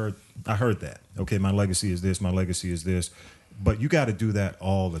speeches I heard that. Okay, my legacy is this. My legacy is this. But you got to do that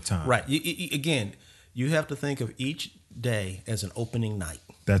all the time. Right. Again, you have to think of each day as an opening night.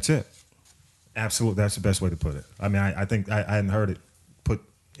 That's it. Absolutely, that's the best way to put it. I mean, I think I hadn't heard it put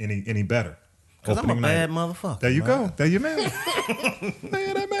any better. Because I'm a Opening bad night. motherfucker. There you man. go. There you man.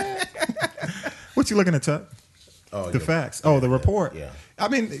 man. What you looking at, Tuck? Oh, The yeah. facts. Oh, the report. Yeah. I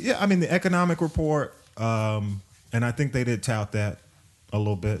mean, the economic report, and I think they did tout that a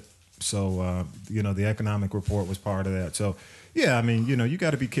little bit. So, the economic report was part of that. So, yeah, I mean, you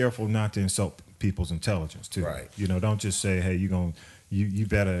got to be careful not to insult people's intelligence too. Right. Don't just say, hey, you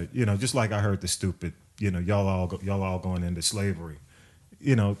better, just like I heard the stupid, y'all all going into slavery,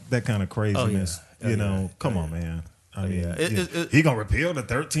 that kind of craziness. Come on, man. I mean, he gonna repeal the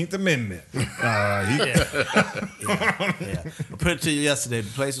 13th Amendment. Yeah. I put it to you yesterday. The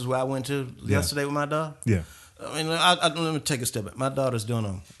places where I went to yesterday with my daughter. Yeah. I mean, let me take a step back. My daughter's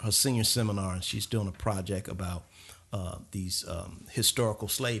doing her senior seminar, and she's doing a project about these historical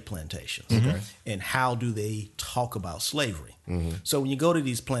slave plantations, and how do they talk about slavery. Mm-hmm. So when you go to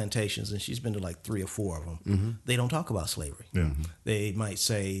these plantations, and she's been to like 3 or 4 of them, they don't talk about slavery. Yeah. They might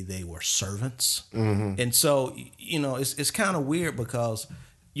say they were servants, and so it's kind of weird because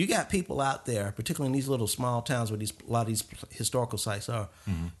you got people out there, particularly in these little small towns where a lot of these historical sites are.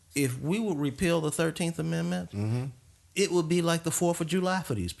 Mm-hmm. If we would repeal the 13th Amendment, it would be like the 4th of July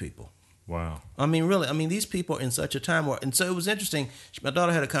for these people. Wow. I mean, really. I mean, these people are in such a time where, and so it was interesting. My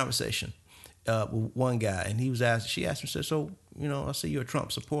daughter had a conversation with one guy, and she asked me, said, so, I see you're a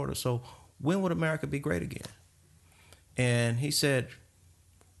Trump supporter. So when would America be great again? And he said,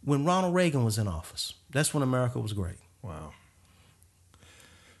 when Ronald Reagan was in office, that's when America was great. Wow.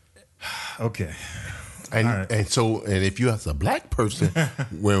 Okay. And All right. and if you as a black person,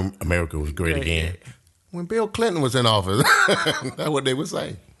 when America was great again, when Bill Clinton was in office, that's what they would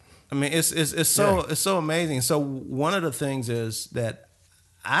say. I mean, it's so amazing. So one of the things is that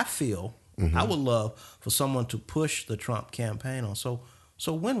I feel I would love for someone to push the Trump campaign on. So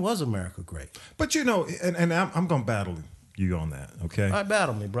when was America great? But and I'm gonna battle you on that. Okay. All right,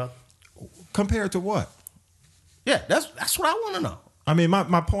 battle me, brother. Compared to what? Yeah, that's what I want to know. I mean,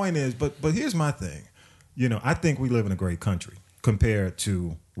 my point is, but here's my thing. I think we live in a great country compared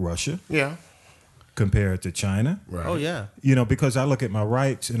to Russia. Yeah. Compared to China. Right. Oh yeah. Because I look at my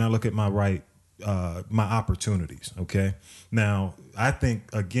rights and I look at my my opportunities. Okay. Now, I think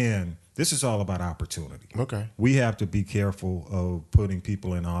again, this is all about opportunity. Okay. We have to be careful of putting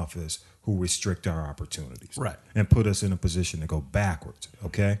people in office who restrict our opportunities. Right. And put us in a position to go backwards.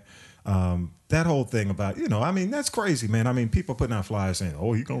 Okay. That whole thing about, I mean, that's crazy, man. I mean, people putting out flyers saying,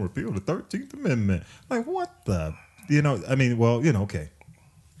 oh, he's going to repeal the 13th Amendment. Like, what the, I mean, well, okay.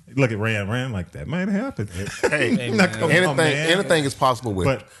 Look at Rand like that might happen. Hey, anything is possible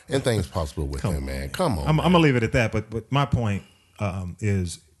with him, man. Come on. I'm gonna leave it at that. But my point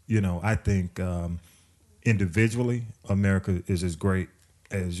is, I think individually, America is as great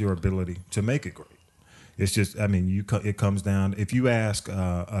as your ability to make it great. It's just, I mean, it comes down. If you ask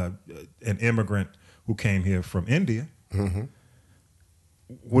an immigrant who came here from India,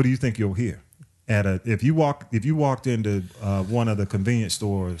 what do you think you'll hear? If you walked into one of the convenience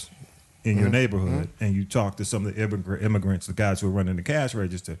stores in your neighborhood and you talk to some of the immigrants, the guys who are running the cash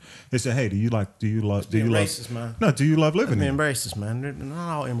register, they say, "Hey, do you love racist, man. No, do you love living Being here?" racist, man.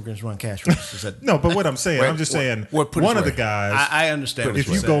 Not all immigrants run cash registers. No, but what I'm saying, I'm just saying, one of the guys. I understand. If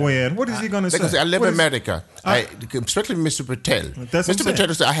you go in, what is he going to say? I live in America. Especially Mr. Patel. Mr.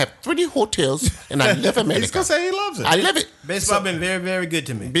 Patel said, "I have 3 hotels and I live in America." He's going to say he loves it. I live it. Baseball been very, very good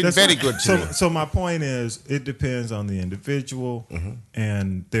to me. Been very good to me. So my point is, it depends on the individual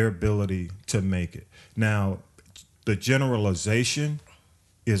and their ability to make it. Now, the generalization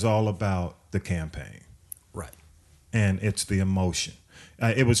is all about the campaign, Right. and it's the emotion.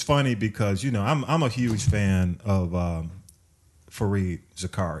 It was funny because I'm a huge fan of Fareed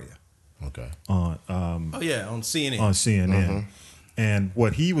Zakaria. Okay. On on CNN. On CNN, and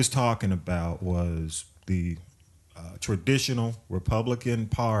what he was talking about was the traditional Republican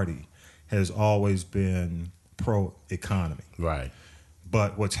Party has always been pro-economy. Right.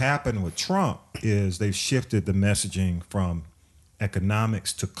 But what's happened with Trump is they've shifted the messaging from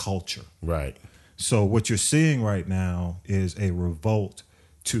economics to culture. Right. So what you're seeing right now is a revolt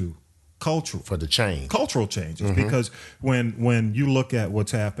to cultural changes. Because when you look at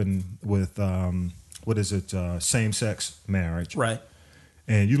what's happened with same-sex marriage, Right.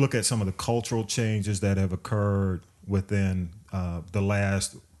 and you look at some of the cultural changes that have occurred within the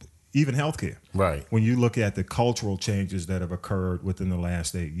last, even healthcare. Right. When you look at the cultural changes that have occurred within the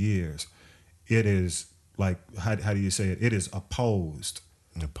last 8 years, it is like, how do you say it? It is opposed.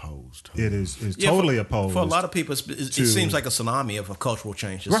 It is totally opposed. For a lot of people, it seems like a tsunami of a cultural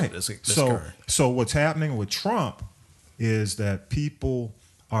change. So what's happening with Trump is that people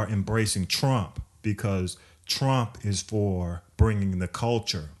are embracing Trump because Trump is for bringing the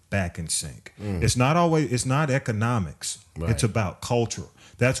culture back in sync. It's not economics. Right. It's about culture.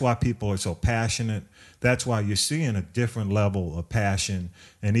 That's why people are so passionate. That's why you're seeing a different level of passion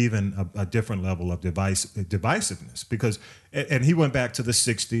and even a different level of divisiveness. Because, and he went back to the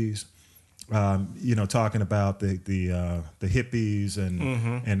 60s, talking about the hippies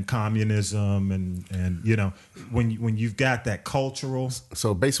and communism and when you've got that cultural.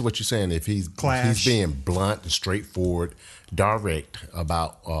 So basically, what you're saying, if he's being blunt and straightforward, direct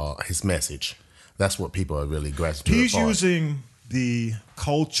about his message, that's what people are really grasping. He's using the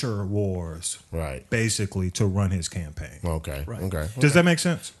culture wars, right, basically to run his campaign. Okay, right. Okay. Does that make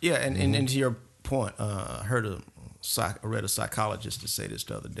sense? Yeah, and to your point, I read a psychologist to say this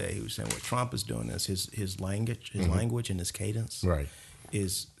the other day. He was saying what Trump is doing is his language, and his cadence, right,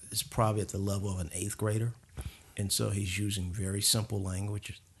 is probably at the level of an 8th grader, and so he's using very simple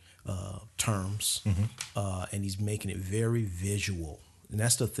language terms, and he's making it very visual. And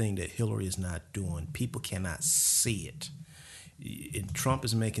that's the thing that Hillary is not doing. People cannot see it. And Trump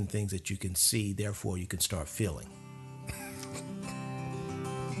is making things that you can see, therefore you can start feeling.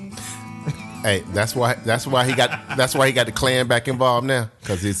 Hey, that's why he got the Klan back involved now,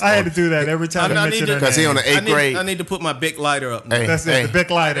 because I had to do that every time I mention because he on the 8th grade. I need to put my big lighter up. Hey, that's it, the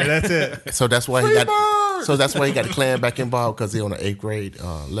big lighter. That's it. So that's why he got the Klan back involved, because he on the 8th grade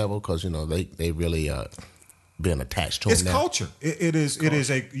level, because they really been attached to him. It's now. culture. It is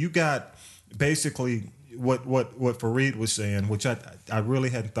you got basically what Fareed was saying, which I really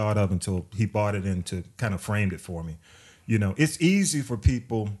hadn't thought of until he brought it in to kind of framed it for me. It's easy for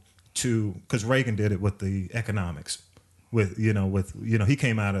people to, because Reagan did it with the economics, he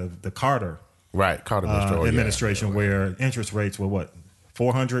came out of the Carter administration where interest rates were what,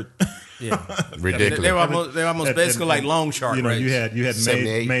 400. Yeah, ridiculous. They were almost basically like long shark rates. You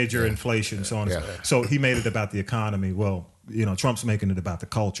had major inflation, so on. Yeah. So he made it about the economy. Well, Trump's making it about the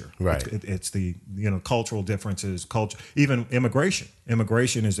culture. Right. It's the cultural differences, culture, even immigration.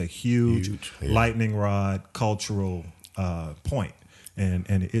 Immigration is a huge lightning rod cultural point. And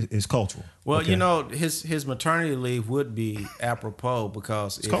it's cultural. Well, okay. His maternity leave would be apropos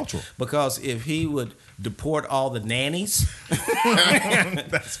because it's cultural. Because if he would deport all the nannies,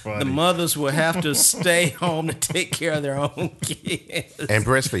 that's funny. The mothers would have to stay home to take care of their own kids and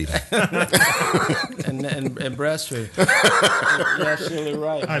breastfeed. and breastfeed. You're absolutely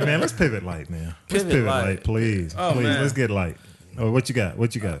right. All right, man. Let's pivot light, man. Let's pivot light, please. Oh, please, man. Let's get light. Oh, what you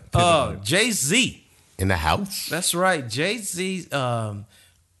got? Jay-Z. In the house? That's right. Jay-Z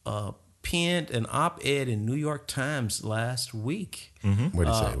penned an op-ed in New York Times last week. Mm-hmm.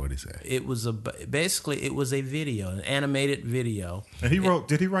 What'd he say? It was it was a video, an animated video. And he wrote.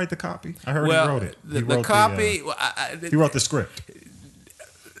 Did he write the copy? I heard he wrote it. The copy. He wrote the script.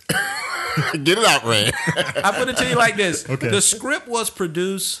 Get it out, Ray. I put it to you like this. Okay. The script was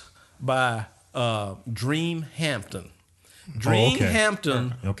produced by Dream Hampton. Dream okay.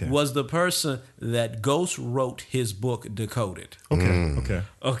 Hampton Okay. was the person that Ghost wrote his book Decoded. Okay.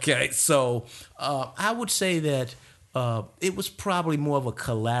 Okay, so I would say that it was probably more of a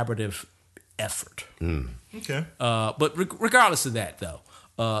collaborative effort. Okay. But regardless of that, though,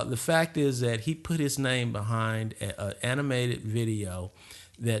 the fact is that he put his name behind an animated video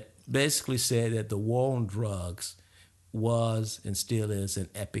that basically said that the war on drugs was and still is an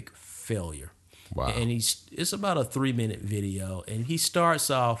epic failure. Wow. And it's about a 3-minute video, and he starts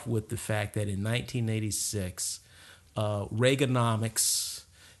off with the fact that in 1986, Reaganomics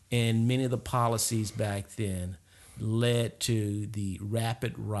and many of the policies back then led to the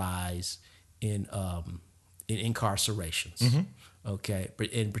rapid rise in incarcerations. Okay,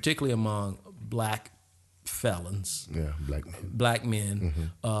 and particularly among black felons. Yeah, black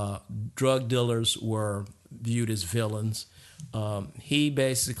men. Drug dealers were viewed as villains. He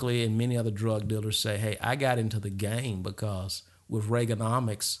basically, and many other drug dealers say, hey, I got into the game because with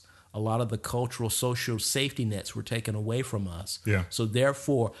Reaganomics, a lot of the cultural, social safety nets were taken away from us. Yeah. So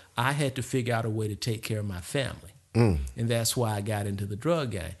therefore, I had to figure out a way to take care of my family. And that's why I got into the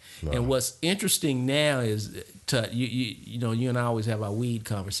drug game. Wow. And what's interesting now is, you know, you and I always have our weed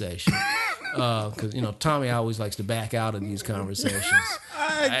conversation. Because, you know, Tommy always likes to back out of these conversations.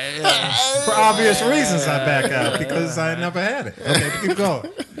 For obvious reasons, I back out because I never had it. Okay, keep going.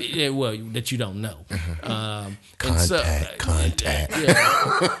 Yeah, well, that you don't know. Contact.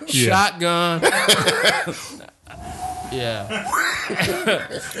 Yeah. Shotgun. Yeah.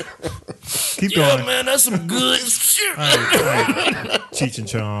 Keep going. Man, that's some good shit. Cheech and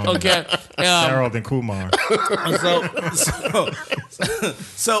Chong. Okay. Harold and Kumar.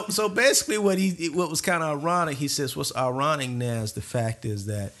 So basically what was kind of ironic, he says what's ironic now is the fact is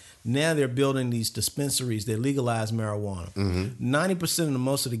that now they're building these dispensaries. They legalize marijuana. 90% of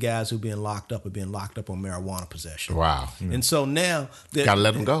most of the guys who are being locked up are being locked up on marijuana possession. Wow. And so now gotta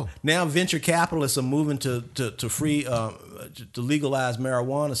let them go. Now venture capitalists are moving to free to legalize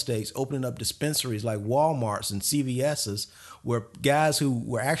marijuana states, opening up dispensaries like Walmarts and CVS's, where guys who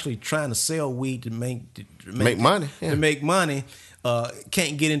were actually trying to sell weed to make money, to make money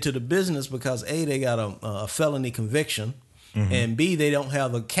can't get into the business because A, they got a felony conviction. And B, they don't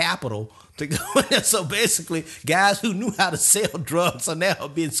have the capital to go in there. So basically, guys who knew how to sell drugs are now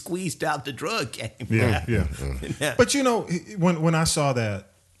being squeezed out the drug game. Yeah. But you know, when I saw that,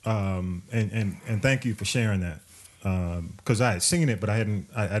 and thank you for sharing that, because I had seen it, but I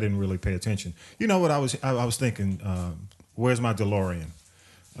didn't really pay attention. You know what I was thinking? Where's my DeLorean?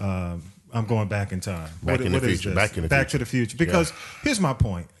 I'm going back in time. Back in the future. Back to the future. Because here's my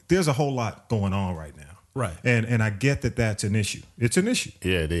point. There's a whole lot going on right now. Right. And I get that that's an issue. It's an issue.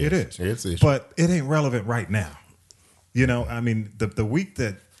 Yeah, it is. It is. It's an issue. But it ain't relevant right now. You know, I mean, the week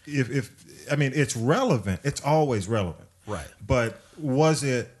that if it's relevant, it's always relevant. Right. But was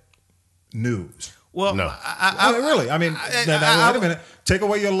it news? Well, no. Wait a minute. Take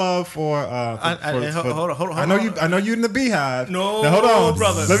away your love for. Hold on. I know you in the beehive. No, now, hold on,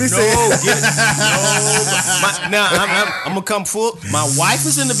 brother. Let me see. Now I'm gonna come full. My wife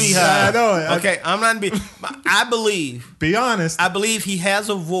is in the beehive. I know. Okay, I'm not in the beehive. I believe. Be honest. I believe he has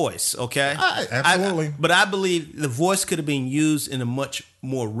a voice. Okay. Absolutely. But I believe the voice could have been used in a much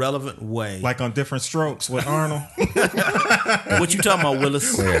more relevant way. Like on Different Strokes with Arnold. What you talking about,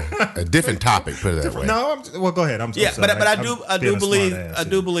 Willis? Yeah. A different topic. Put it that way. No. Well, go ahead. I'm sorry. But I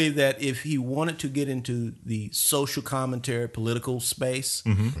do believe that if he wanted to get into the social commentary, political space,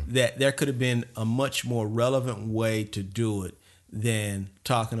 that there could have been a much more relevant way to do it than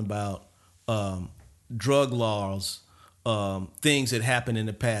talking about drug laws, things that happened in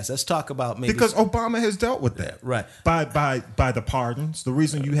the past. Let's talk about maybe because Obama has dealt with that, right? By the pardons. The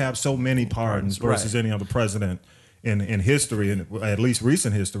reason you have so many pardons versus any other president in history, and at least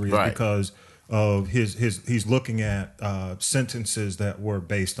recent history, is because of he's looking at sentences that were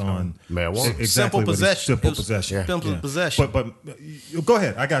based on marijuana. Exactly simple possession. Simple possession. Simple possession. But go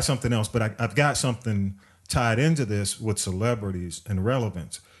ahead. I got something else, but I've got something tied into this with celebrities and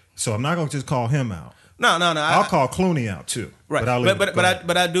relevance. So I'm not going to just call him out. No. I'll call Clooney out too. Right.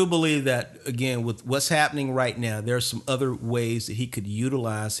 But I do believe that, again, with what's happening right now, there are some other ways that he could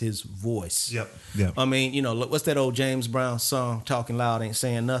utilize his voice. Yep. I mean, you know, what's that old James Brown song, Talking Loud Ain't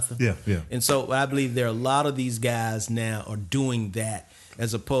Saying Nothing? Yeah. And so I believe there are a lot of these guys now are doing that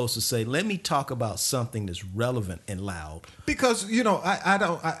as opposed to say, let me talk about something that's relevant and loud. Because, you know,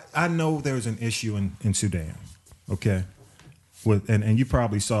 I know there's an issue in Sudan, okay? And you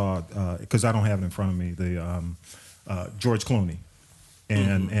probably saw, because I don't have it in front of me, the George Clooney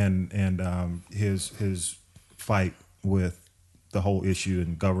and his fight with the whole issue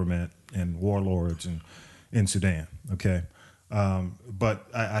and government and warlords in Sudan. Okay. But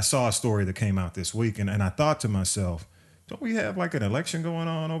I saw a story that came out this week, and I thought to myself, don't we have like an election going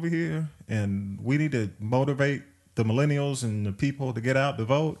on over here? And we need to motivate the millennials and the people to get out to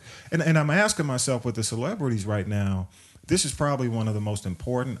vote. And I'm asking myself, with the celebrities right now, this is probably one of the most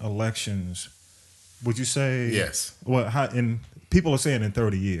important elections. Would you say? Yes. Well, people are saying in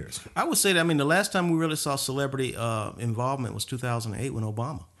 30 years. I would say that. I mean, the last time we really saw celebrity involvement was 2008 when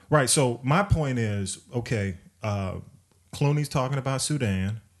Obama. Right. So my point is, okay, Clooney's talking about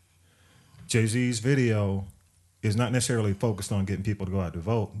Sudan. Jay-Z's video is not necessarily focused on getting people to go out to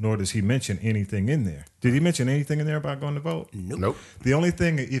vote, nor does he mention anything in there. Did he mention anything in there about going to vote? Nope. The only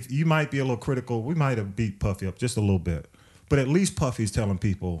thing, if you might be a little critical, we might have beat Puffy up just a little bit. But at least Puffy's telling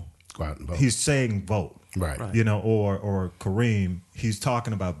people, go out and vote. He's saying vote. Right. You know, or Kareem, he's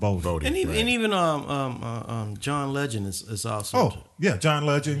talking about voting. And even John Legend is also. Oh, yeah, John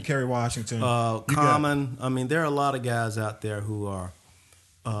Legend, Kerry Washington. Common. I mean, there are a lot of guys out there who are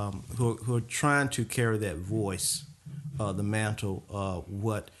trying to carry that voice, the mantle,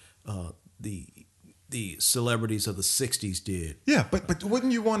 what the celebrities of the 60s did. Yeah, but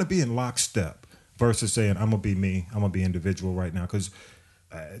wouldn't you want to be in lockstep versus saying, I'm going to be me, I'm going to be individual right now? Because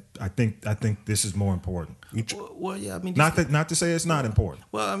I think this is more important. Well, yeah, I mean, not to say it's not important.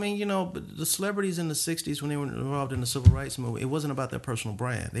 Well, I mean, you know, but the celebrities in the 60s, when they were involved in the civil rights movement, it wasn't about their personal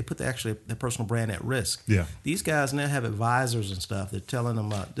brand. They put their personal brand at risk. Yeah. These guys now have advisors and stuff. They're telling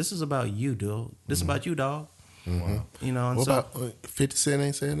them, this is about you, dude. This is about you, dog. Mm-hmm. You know, and what so, about 50 Cent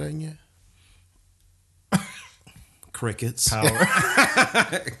ain't saying nothing yet? Crickets. Power.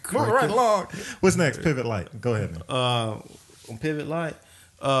 Moving right along. What's next? Pivot Light. Go ahead, man. On Pivot Light.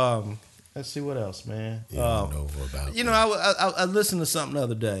 Let's see what else, man. You know I listened to something the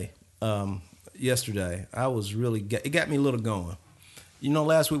other day. Yesterday, it got me a little going. You know,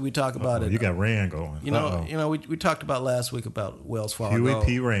 last week we talked about it. You got Rand going. You know, we talked about last week about Wells Fargo. Huey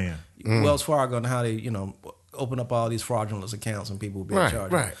P. Rand. Wells Fargo and how they, open up all these fraudulent accounts and people being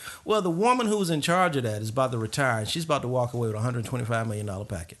charged. Right. Well, the woman who's in charge of that is about to retire, and she's about to walk away with a $125 million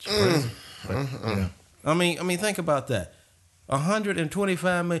package. Yeah. I mean, think about that.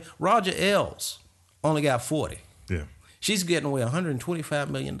 125 million. Roger Ailes only got 40. Yeah. She's getting away $125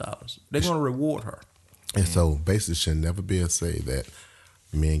 million. They're going to reward her. And so basically should never be a say that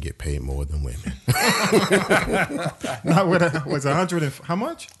men get paid more than women. Not with was 100 and how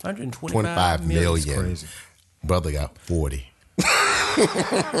much? 125 million. That's crazy. Brother got 40.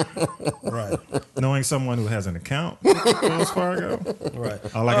 Right. Knowing someone who has an account with Wells Fargo,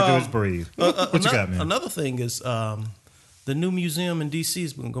 Right. all I can do is breathe. What you got, man? Another thing is the new museum in D.C.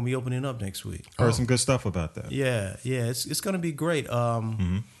 is going to be opening up next week. Heard some good stuff about that. Yeah, it's going to be great.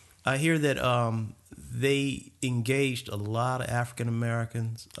 I hear that they engaged a lot of African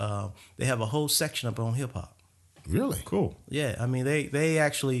Americans. They have a whole section up on hip hop. Really? Cool. Yeah, I mean they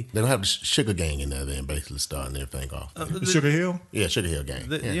actually They don't have the Sugar Gang in there then, basically starting everything off. Sugar Hill? Yeah, Sugar Hill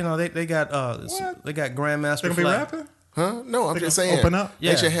Gang. You know, they got Grandmaster They gonna be Flash. rapping? Huh? No, I'm They just gonna saying. open up?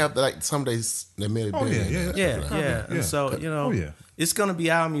 They should have like some days they made it big. Yeah. And so, yeah. it's going to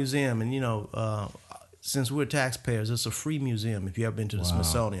be our museum. And, since we're taxpayers, it's a free museum if you ever been to the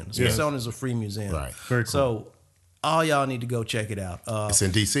Smithsonian. The Smithsonian is a free museum. Right. Very cool. So all y'all need to go check it out. It's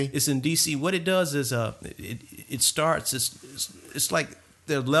in D.C.? It's in D.C. What it does is it starts, it's like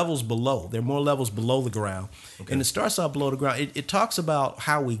there are levels below. There are more levels below the ground. Okay. And it starts out below the ground. It talks about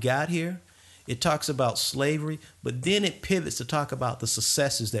how we got here. It talks about slavery, but then it pivots to talk about the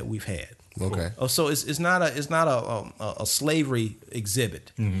successes that we've had. Okay. Oh, so it's not a slavery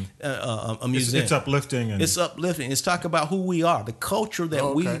exhibit, a museum. It's uplifting. It's uplifting. It's talk about who we are, the culture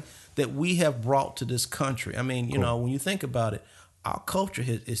that we have brought to this country. I mean, when you think about it, our culture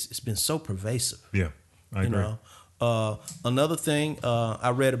it's been so pervasive. Yeah, I agree. Another thing I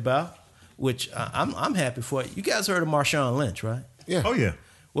read about, which I'm happy for. You guys heard of Marshawn Lynch, right? Yeah. Oh yeah.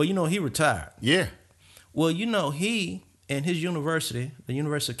 Well, he retired. Yeah. Well, he and his university, the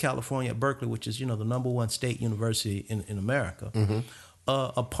University of California at Berkeley, which is, the number one state university in America,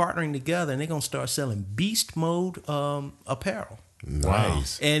 are partnering together, and they're going to start selling beast mode apparel.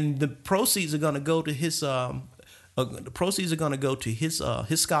 Nice. And the proceeds are going to go to his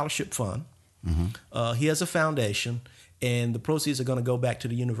his scholarship fund. He has a foundation, and the proceeds are going to go back to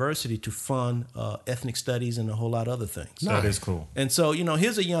the university to fund ethnic studies and a whole lot of other things. Nice. That is cool. And so,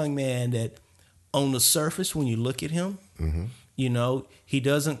 here's a young man that on the surface, when you look at him, he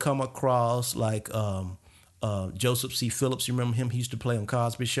doesn't come across like Joseph C. Phillips. You remember him? He used to play on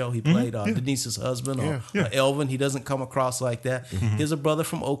Cosby Show. He played Denise's husband or Elvin. He doesn't come across like that. Here's a brother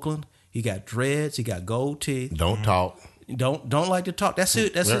from Oakland. He got dreads. He got gold teeth. Don't talk. Don't like to talk. That's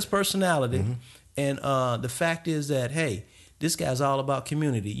it. That's his personality. And the fact is that, hey, this guy's all about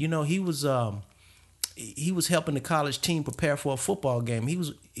community. You know, he was helping the college team prepare for a football game.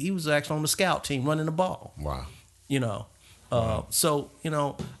 He was actually on the scout team running the ball. Wow. You know. So, you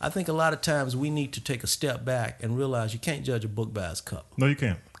know, I think a lot of times we need to take a step back and realize you can't judge a book by its cover. No, you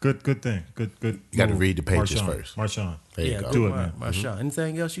can't. Good thing. Good. You got to read the pages Marshawn, first. Marshawn. There you go. Do it, man. Marshawn.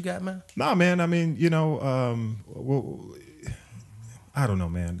 Anything else you got, man? No, man. I mean, you know, I don't know,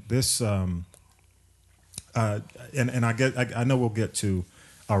 man. This, and I know we'll get to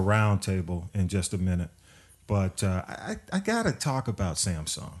a round table in just a minute, but I got to talk about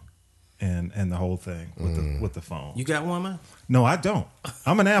Samsung and the whole thing with the phone. You got one, man? No, I don't.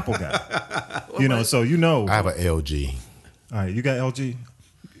 I'm an Apple guy. You know, so you know. I have an LG. All right, you got LG?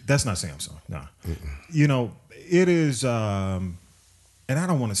 That's not Samsung. Nah. You know, it is, and I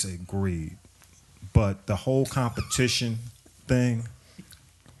don't want to say greed, but the whole competition thing,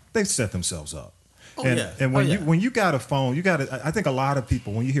 they set themselves up. And when you got a phone, you got to. I think a lot of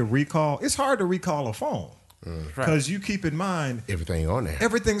people, when you hear recall, it's hard to recall a phone because you keep in mind Everything on there.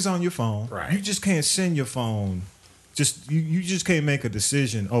 everything's on your phone. Right. You just can't send your phone. You just can't make a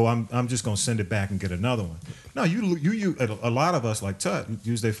decision. Oh, I'm just gonna send it back and get another one. No, you a lot of us like Tut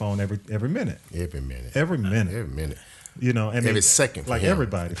use their phone every minute. Every minute. Every minute. Every minute. You know, and Every second. like for him.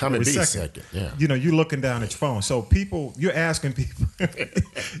 everybody. Come and every be second. Yeah. You know, you're looking down at your phone. So you're asking people,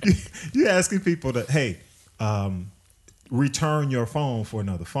 you're asking people to, hey, return your phone for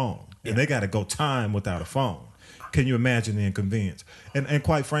another phone, and they got to go time without a phone. Can you imagine the inconvenience? And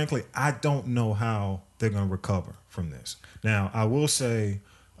quite frankly, I don't know how they're going to recover from this. Now, I will say,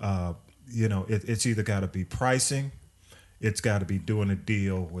 you know, it's either got to be pricing, it's got to be doing a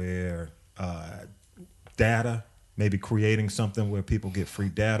deal where data, maybe creating something where people get free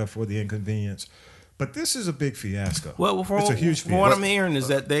data for the inconvenience. But this is a big fiasco. Well, it's a huge fiasco. What I'm hearing is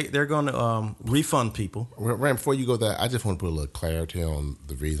that they're going to refund people. Rand, before you go there, I just want to put a little clarity on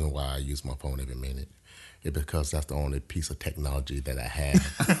the reason why I use my phone every minute. It's because that's the only piece of technology that I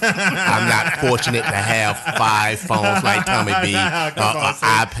have. I'm not fortunate to have 5 phones like Tommy B, an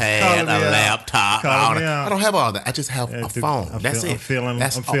iPad, a laptop. I don't have all that. I just have a phone. That's it. I'm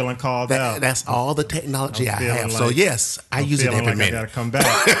feeling called out. That's all the technology I have. So yes, I use it every minute. I gotta come back.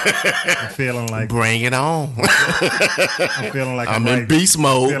 I'm feeling like bring it on. I'm feeling like I'm in beast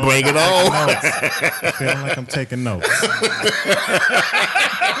mode. Bring it on. I'm feeling like I'm taking notes.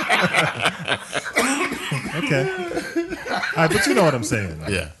 Okay. All right, but you know what I'm saying.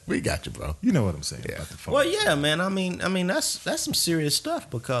 Right? Yeah, we got you, bro. You know what I'm saying about the phone. Well, yeah, man. I mean, that's some serious stuff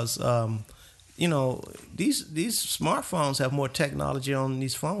because, you know, these smartphones have more technology on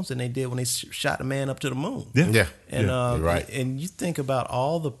these phones than they did when they shot the man up to the moon. Yeah. And you're right. And you think about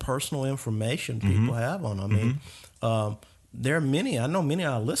all the personal information people have on them. I mean, there are many. I know many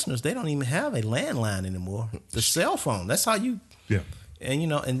of our listeners. They don't even have a landline anymore. The cell phone. That's how you. Yeah. And you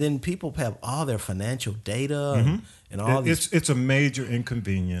know, and then people have all their financial data and all these. It's a major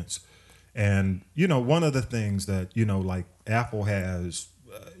inconvenience, and you know, one of the things that you know, like Apple has,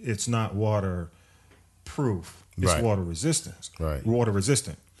 it's not waterproof; it's water resistance. Right. Water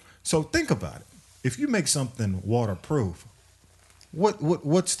resistant. So think about it. If you make something waterproof,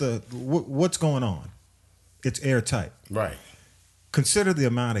 what's going on? It's airtight. Right. Consider the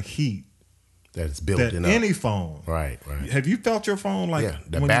amount of heat that's built that in any phone. Right. Have you felt your phone like? Yeah,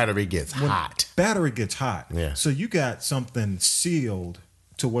 the battery gets hot. Battery gets hot. Yeah. So you got something sealed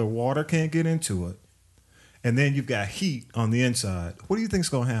to where water can't get into it, and then you've got heat on the inside. What do you think's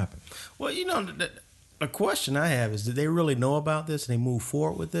going to happen? Well, you know, the question I have is, did they really know about this and they move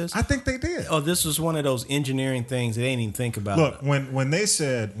forward with this? I think they did. Oh, this was one of those engineering things they didn't even think about. Look,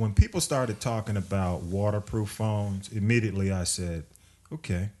 when people started talking about waterproof phones, immediately I said,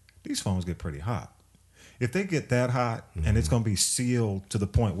 okay, these phones get pretty hot. If they get that hot and it's going to be sealed to the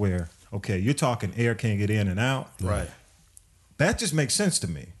point where, okay, you're talking air can't get in and out. Right. That just makes sense to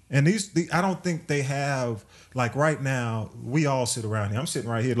me. And I don't think they have, like right now, we all sit around here. I'm sitting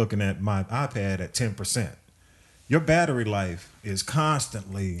right here looking at my iPad at 10%. Your battery life is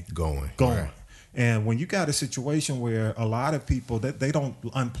constantly going. Right. And when you got a situation where a lot of people, that they don't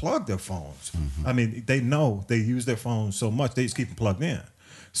unplug their phones. I mean, they know they use their phones so much, they just keep them plugged in.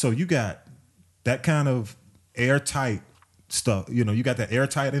 So you got that kind of airtight stuff. You know, you got that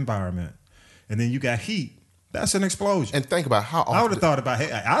airtight environment, and then you got heat. That's an explosion. And think about how often I would have thought about, hey,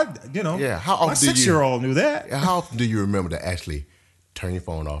 how often my 6-year-old knew that. How often do you remember to actually turn your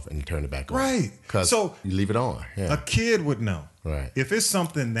phone off and turn it back on? Right. Because you leave it on. Yeah. A kid would know. Right. If it's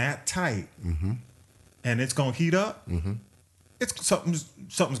something that tight and it's going to heat up, it's something's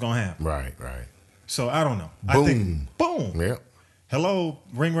going to happen. Right. So I don't know. Boom. I think, boom. Yep. Hello,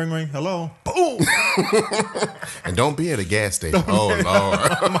 ring, ring, ring. Hello, boom. And don't be at a gas station. Oh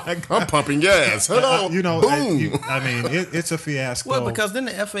Lord, I'm pumping gas. Hello, boom. It's a fiasco. Well, because then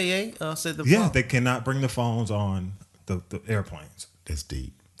the FAA said they cannot bring the phones on the airplanes. That's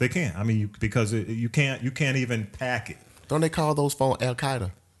deep. They can't. I mean, because you can't even pack it. Don't they call those phones Al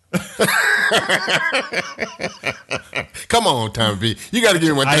Qaeda? Come on, Tommy B. You got to give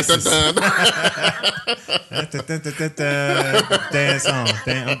me one. Dance on.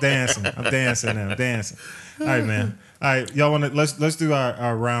 I'm dancing now. All right, man. All right, y'all want to let's do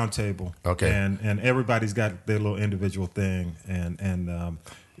our round table. Okay. And everybody's got their little individual thing, and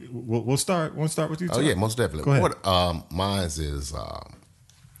we'll start. We'll start with you. Oh yeah, most definitely. Go ahead. What mine's is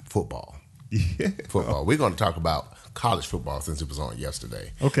football. Yeah. Football. We're going to talk about college football since it was on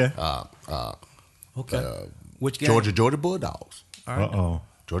yesterday. Okay. Okay. Which game? Georgia Bulldogs. All right. Uh-oh.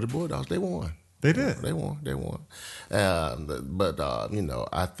 Georgia Bulldogs. They won. They did. They won. But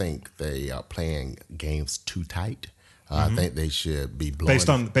I think they are playing games too tight. I think they should be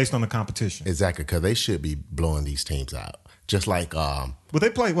blowing based on the competition. Exactly, because they should be blowing these teams out. Just like Well, they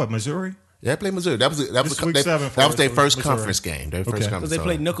played what, Missouri? Yeah, they played Missouri. That was week 7 that was their first Missouri. conference game. Their first Because conference. they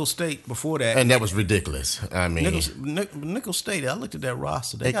played Nicholls State before that. And that was ridiculous. I mean, Nicholls State, I looked at that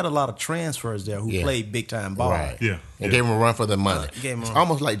roster. They got a lot of transfers there who played big-time ball. right. Yeah. And gave them a run for their money. Gave 'em a-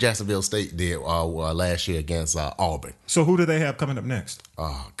 Almost like Jacksonville State did last year against Auburn. So who do they have coming up next?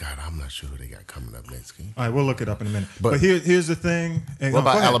 Oh, God, I'm not sure who they got coming up next game. All right, we'll look it up in a minute. But here's the thing. What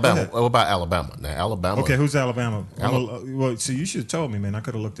about Alabama? What about Alabama? Now, Alabama. Okay, who's Alabama? Well, see, you should have told me, man. I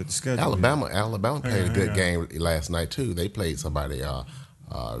could have looked at the schedule. Alabama played a good game last night too. They played somebody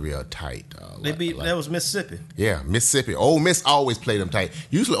real tight. They beat. That was Mississippi. Yeah, Mississippi. Ole Miss always played them tight.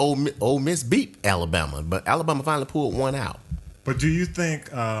 Usually, Ole Miss beat Alabama, but Alabama finally pulled one out. But do you think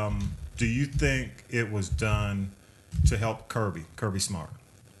it was done to help Kirby Smart?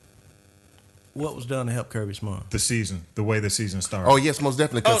 What was done to help Kirby Smart? The way the season started. Oh yes, most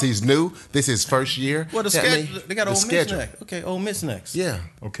definitely, because he's new. This is his first year. Well, they got Ole Miss next. Okay, Ole Miss next. Yeah.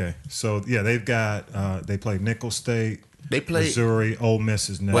 Okay, so yeah, they've got they played Nicholls State. They played Missouri. Ole Miss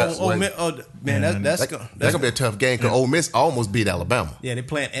is next. That's gonna be a tough game because Ole Miss almost beat Alabama. Yeah, they're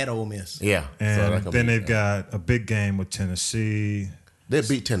playing at Ole Miss. Yeah, and then they've got a big game with Tennessee. They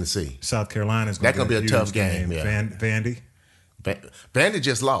beat Tennessee. South Carolina's gonna be a tough game. Yeah. Vandy. Vandy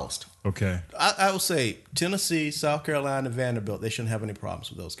just lost. Okay. I would say Tennessee, South Carolina, Vanderbilt. They shouldn't have any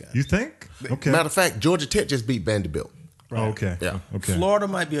problems with those guys. You think? Okay. Matter of fact, Georgia Tech just beat Vanderbilt. Right. Oh, okay. Yeah. Okay. Florida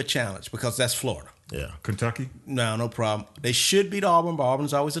might be a challenge because that's Florida. Yeah. Kentucky? No problem. They should beat Auburn, but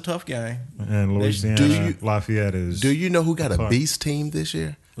Auburn's always a tough game. And Louisiana, Lafayette is. Do you know who got a beast team this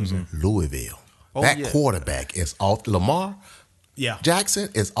year? Louisville. That quarterback is off. Lamar Jackson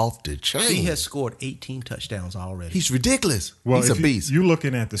is off the chain. He has scored 18 touchdowns already. He's ridiculous. Well, he's a beast. You're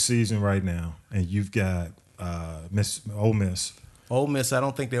looking at the season right now, and you've got Ole Miss. Ole Miss, I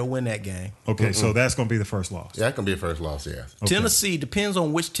don't think they'll win that game. Okay, so that's going to be the first loss. Yeah, that can be a first loss, yeah. Okay. Tennessee, depends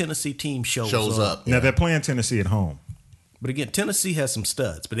on which Tennessee team shows up. Now, they're playing Tennessee at home. But again, Tennessee has some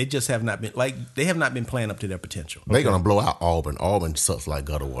studs, but they just have not been playing up to their potential. They're going to blow out Auburn. Auburn sucks like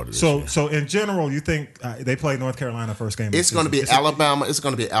gutter water this year. So in general, you think they play North Carolina first game? It's going to be Alabama. It's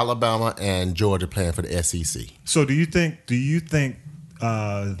going to be Alabama and Georgia playing for the SEC. So do you think the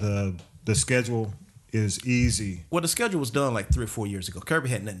schedule is easy? Well, the schedule was done like 3 or 4 years ago. Kirby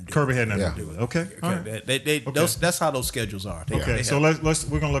had nothing to do. Kirby had nothing to do with it. Okay, all right. That's how those schedules are. So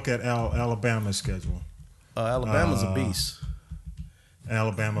we're gonna look at Alabama's schedule. Alabama's a beast.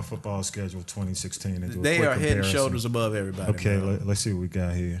 Alabama football schedule 2016. They are head and shoulders above everybody. Okay, let's see what we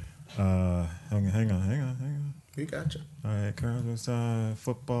got here. Hang on. We got you. All right, current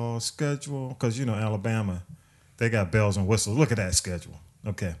football schedule, because Alabama, they got bells and whistles. Look at that schedule.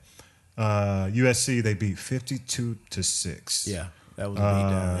 Okay. USC, they beat 52-6. Yeah, that was a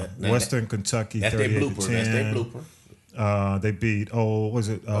beat down. Western Kentucky, 38-10. That's their blooper. They beat Ole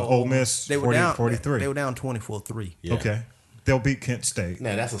Miss 40-43. They were down 24-3. Yeah. Okay. They'll beat Kent State.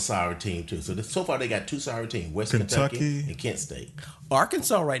 Now that's a sorry team too. So far they got 2 sorry teams: West Kentucky and Kent State.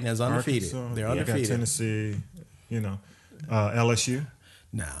 Arkansas right now is undefeated. They're undefeated. Got Tennessee, LSU.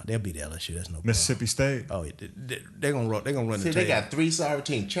 Nah, they'll beat LSU. That's no problem. Mississippi State. Oh, they're gonna run. They're gonna run the they table. got 3 sorry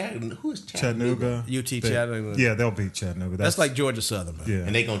teams. Who is Chattanooga? UT Chattanooga. Yeah, they'll beat Chattanooga. That's like Georgia Southern. Man. Yeah,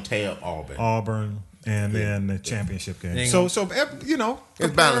 and they're gonna tear up Auburn. And then the championship game. So it's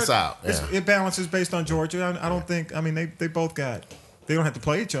balanced out. Yeah. It balances based on Georgia. I don't think. I mean, they both got. They don't have to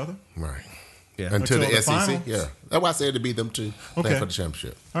play each other. Right. Yeah. Until the SEC. finals. Yeah. That's why I said to beat them two. Okay. For the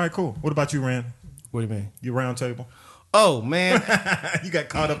championship. All right, cool. What about you, Rand? What do you mean? Your round table. Oh man, You got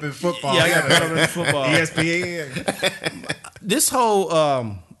caught up in football. yeah, I got caught up in football. ESPN. This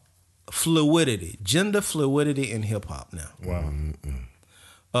whole fluidity, gender fluidity in hip hop now.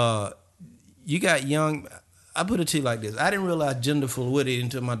 Wow. You got young. I put it to you like this: I didn't realize gender fluidity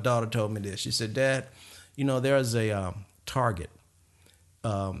until my daughter told me this. She said, "Dad, you know there's a Target.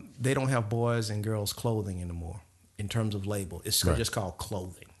 They don't have boys and girls clothing anymore in terms of label. It's just called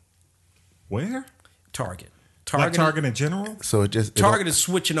clothing." Where? Target. Like Target in general? So it just Target is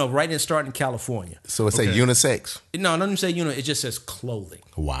switching over right now, starting in California. So it say Okay. unisex. No, doesn't say it just says clothing.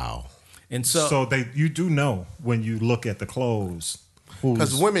 Wow. And So you do know when you look at the clothes.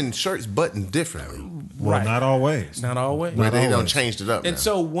 Because women's shirts button differently. Well, Right. not always. not always. Where they always. don't changed it up. And now.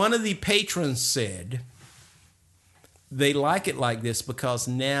 so one of the patrons said they like it like this because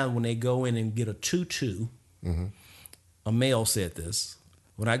now when they go in and get a tutu, a male said this,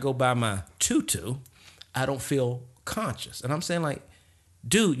 when I go buy my tutu, I don't feel conscious. And I'm saying like,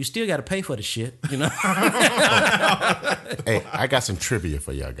 dude, you still got to pay for the shit, you know? Hey, I got some trivia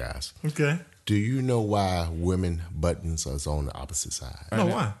for y'all guys. Okay. Do you know why women buttons are on the opposite side? No,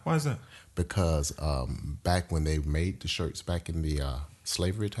 why? Why is that? Because back when they made the shirts back in the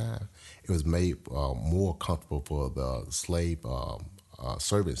slavery time, it was made more comfortable for the slave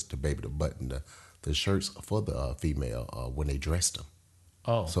servants to be able to button the shirts for the female when they dressed them.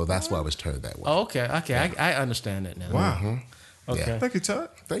 Oh. So that's why it was turned that way. Oh, okay. I understand that now. Wow. Okay. Yeah. Thank you, Todd.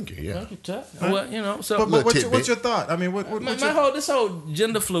 Thank you. Yeah. Thank you, Tuck. Well, you know, so But tidbit. what's your thought? I mean, what this whole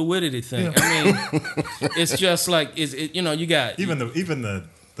gender fluidity thing. I mean, it's just like you know, you got even the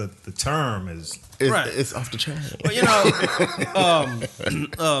term is Right. It's off the chain. Well, you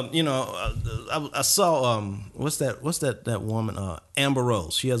know, I saw what's that woman Amber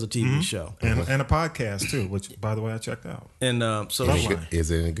Rose. She has a TV show and a podcast too, which by the way I checked out. and so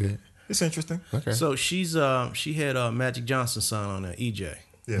Is it any good? It's interesting. Okay. so she's she had Magic Johnson's son on there, EJ.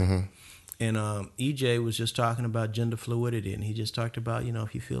 Yeah. And EJ was just talking about gender fluidity, and he just talked about, you know, if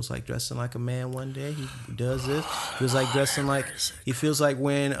he feels like dressing like a man one day, he does this. Feels like dressing like, he feels like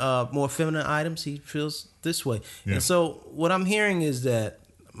wearing more feminine items, he feels this way. Yeah. And so what I'm hearing is that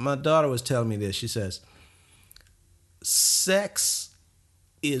my daughter was telling me this. She says, sex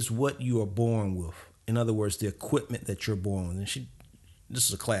is what you are born with. In other words, the equipment that you're born with. And this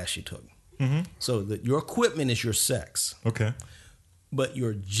is a class she took. Mm-hmm. So that your equipment is your sex, Okay. but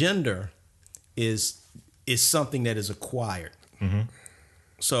your gender is something that is acquired. Mm-hmm.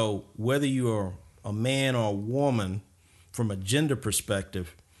 So whether you're a man or a woman, from a gender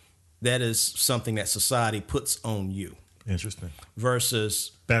perspective, that is something that society puts on you. Interesting.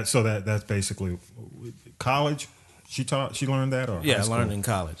 Versus That's basically college. She learned that, or high I school? learned in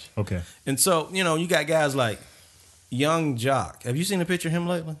college. Okay. And so, you know, you got guys like Young Jock. Have you seen a picture of him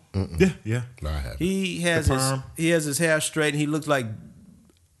lately? Yeah. No, I haven't. He has The perm. he has his hair straight, and he looks like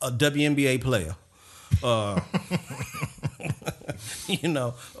a WNBA player. You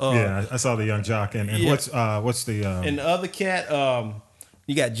know. Yeah, I saw the Young Jock, and Yeah. what's the And the other cat,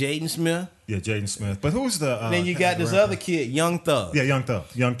 you got Jaden Smith. yeah, Jaden Smith. But who's the Then you got this other kid, Young Thug. Yeah, Young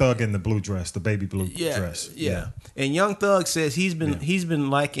Thug in the blue dress, the baby blue dress. Yeah. And Young Thug says he's been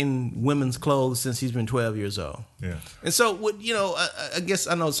liking women's clothes since he's been 12 years old. Yeah. And so, what you know, I guess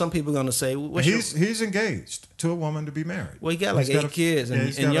I know some people are going to say, He's engaged to a woman to be married. Well, he got like He's 8 kids, and,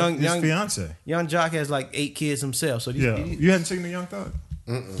 he's and got young his fiance. Young Jock has like 8 kids himself. So Yeah, you hadn't seen the Young Thug?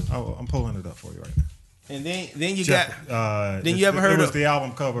 I'm pulling it up for you right now. and then you Jeff, got then you ever heard it was of the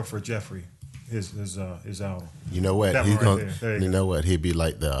album cover for Jeffrey, his album. You know what? That He's one right gonna. there you You know what? He'd be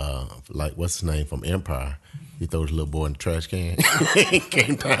like the like what's his name from Empire. He throws a little boy in the trash can.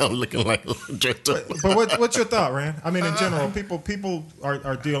 Came down looking like dressed up. But what's your thought, Rand? I mean, in general, people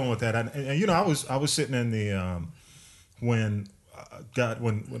are dealing with that, and you know, I was sitting in the when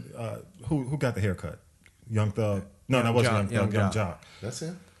who got the haircut? Young Thug. No, that wasn't Young Thug. Young Jock. That's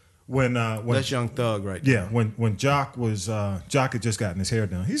him. When that's Young Thug right there. yeah, when Jock had just gotten his hair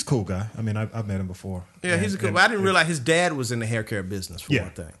done. He's a cool guy. I mean, I've met him before. Yeah, he's a good. I didn't realize his dad was in the hair care business for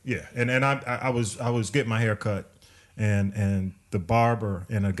one thing. Yeah, and I was getting my hair cut, and the barber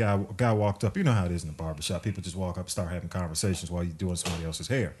and a guy walked up. You know how it is in the barber shop. People just walk up, start having conversations while you're doing somebody else's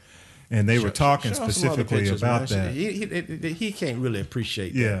hair, and they were talking Show us some other specifically pictures, about man. that. He can't really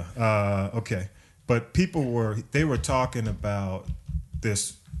appreciate that. Yeah. Okay. But people were talking about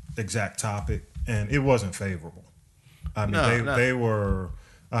this exact topic, and it wasn't favorable. I mean, they were.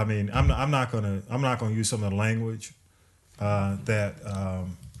 I mean, I'm not gonna use some of the language I'm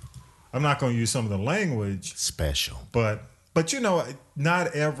not gonna use some of the language Special. but But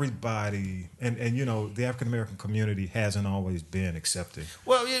not everybody, and the African American community hasn't always been accepting.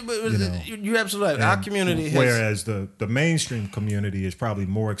 Well, yeah, but you're absolutely right. Our community has, whereas the mainstream community is probably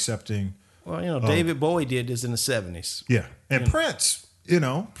more accepting. Well, David Bowie did this in the 70s. Yeah, and Prince,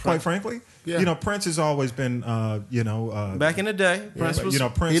 quite frankly, Prince has always been, back in the day, Prince was,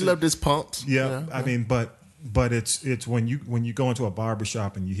 Prince. He loved his pumps. Yeah, I mean, but it's when you go into a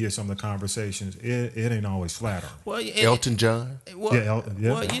barbershop and you hear some of the conversations, it ain't always flattering. Well, Elton John. Well,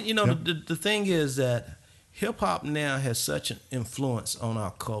 the thing is that hip hop now has such an influence on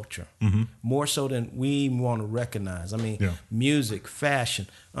our culture, more so than we want to recognize. I mean, music, fashion.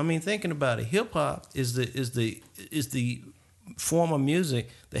 I mean, thinking about it, hip hop is the form of music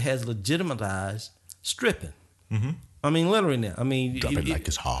that has legitimatized stripping. I mean, literally now. I mean, drop it like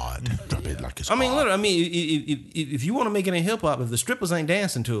it's hard. Drop it like it's hard. I mean, literally. I mean, if you want to make it in hip hop, if the strippers ain't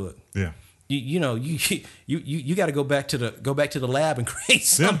dancing to it, you got to go back to the lab and create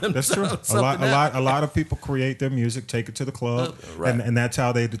something. Yeah, that's true. A lot of people create their music, take it to the club, right. and that's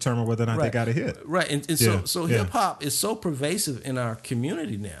how they determine whether or not they got a hit. Right, and so hip hop is so pervasive in our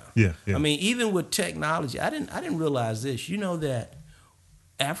community now. Yeah. I mean, even with technology, I didn't realize this. You know that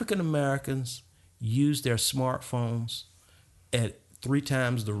African Americans use their smartphones at 3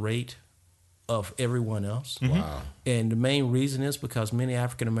 times the rate of everyone else. Wow. And the main reason is because many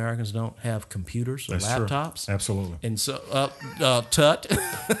African Americans don't have computers or laptops. True. Absolutely. And so, Tut.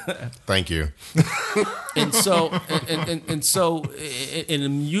 Thank you. And so,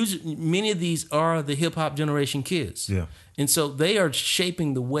 many of these are the hip hop generation kids. Yeah. And so they are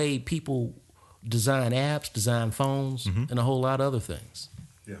shaping the way people design apps, design phones, and a whole lot of other things.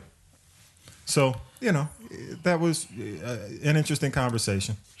 Yeah. So, that was an interesting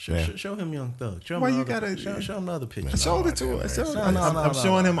conversation. Show him Young Thug. Show him show him the other picture. I showed it to him. I'm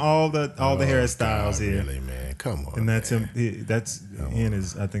showing him all the hairstyles here. Really, man. Come on. And that's him. That's he and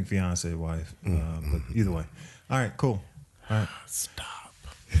his, I think, fiance wife. But either way. All right, cool. All right. Stop.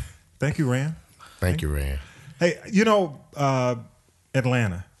 Thank you, Rand. Thank you, Rand. Hey,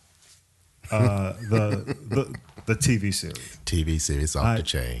 Atlanta, the TV series. TV series off the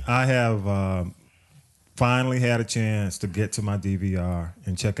chain. I have finally had a chance to get to my DVR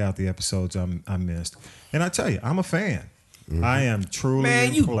and check out the episodes I missed. And I tell you, I'm a fan. I am truly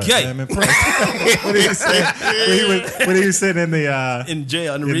impressed. You gay. I'm impressed. What did he say? When he was sitting in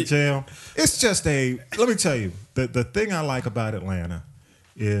jail. In jail. It's just let me tell you, the thing I like about Atlanta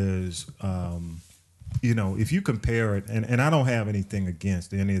is, if you compare it, and I don't have anything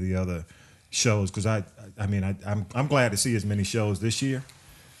against any of the other shows, because I'm glad to see as many shows this year.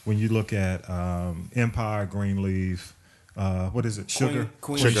 When you look at Empire, Greenleaf, what is it?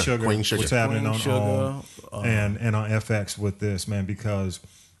 Queen Sugar. What's happening on OWN and on FX with this, man? Because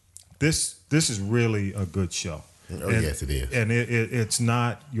this is really a good show. Yes, it is. And it's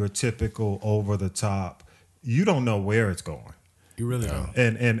not your typical over the top. You don't know where it's going. You really don't.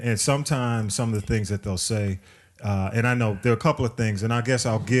 And sometimes some of the things that they'll say. And I know there are a couple of things, and I guess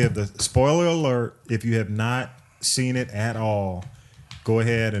I'll give the spoiler alert. If you have not seen it at all, go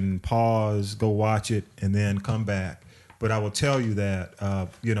ahead and pause, go watch it, and then come back. But I will tell you that,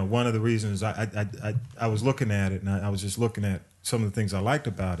 one of the reasons I was looking at it, and I was just looking at some of the things I liked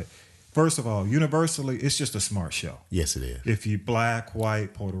about it. First of all, universally, it's just a smart show. Yes, it is. If you black,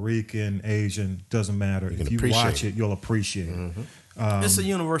 white, Puerto Rican, Asian, doesn't matter. If you watch it, you'll appreciate it. It's a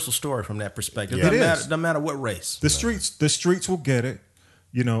universal story from that perspective. Yeah, Doesn't matter what race. The streets will get it.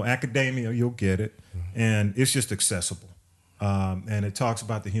 Academia, you'll get it. And it's just accessible. And it talks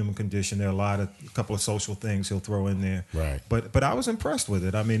about the human condition. There are a couple of social things he'll throw in there. Right. But I was impressed with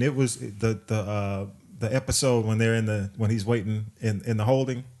it. I mean, it was the episode when he's waiting in the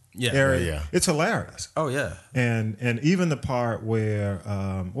holding area. Yeah. It's hilarious. Oh yeah. And even the part where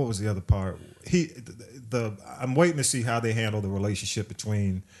what was the other part? I'm waiting to see how they handle the relationship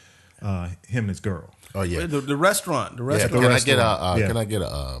between him and his girl. Oh yeah. The restaurant. The Yeah. restaurant. Can I get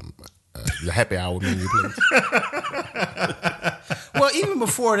the happy hour menu, please? Well, even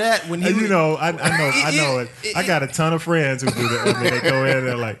before that, when he I know it. I got a ton of friends who do that. I mean, they go in and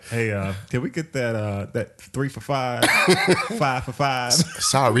they're like, "Hey, can we get that 3 for $5, 5 for $5?"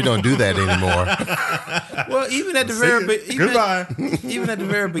 Sorry, we don't do that anymore. Well, even at the even at the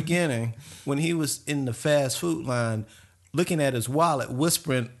very beginning, when he was in the fast food line, looking at his wallet,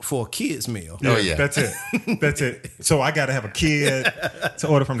 whispering for a kid's meal. Oh yeah, that's it. So I got to have a kid to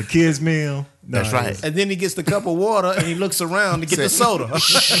order from the kids' meal. That's right. And then he gets the cup of water and he looks around to get the soda.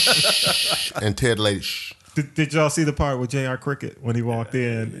 And tell the lady, shh. Did y'all see the part with J.R. Cricket when he walked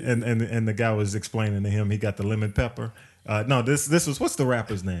in and the guy was explaining to him he got the lemon pepper No, this was, what's the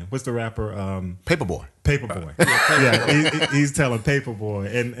rapper's name? What's the rapper? Paperboy. Paperboy. He's telling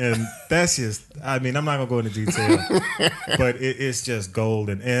Paperboy, and that's just. I mean, I'm not gonna go into detail, but it's just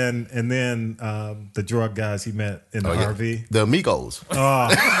golden. And then the drug guys he met in the RV, the Amigos.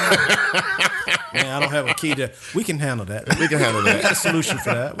 Man, I don't have a key to. We can handle that. We can handle that. We got a solution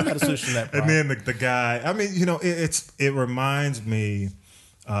for that. We got a solution to that problem. And then the guy. I mean, it reminds me.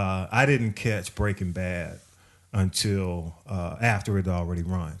 I didn't catch Breaking Bad until after it already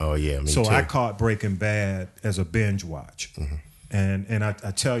run. Oh yeah, me so too. I caught Breaking Bad as a binge watch, and I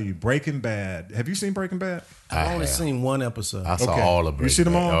tell you, Breaking Bad. Have you seen Breaking Bad? I've only seen one episode. I saw all of Breaking Bad. You see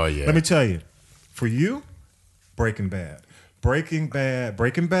them all? Oh yeah. Let me tell you, for you, Breaking Bad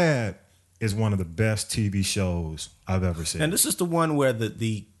is one of the best TV shows I've ever seen. And this is the one where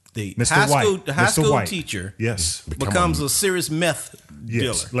the Mr. high school White. teacher Yes. becomes a serious meth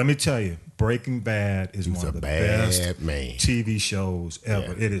dealer. Let me tell you, Breaking Bad is one of the best TV shows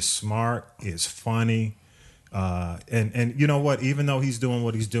ever. Yeah. It is smart, it's funny, and you know what? Even though he's doing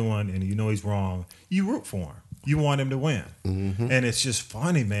what he's doing and you know he's wrong, you root for him. You want him to win, and it's just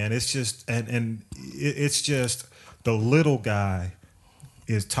funny, man. It's just and it's just the little guy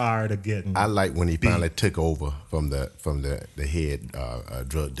is tired of getting. I like when he finally took over from the head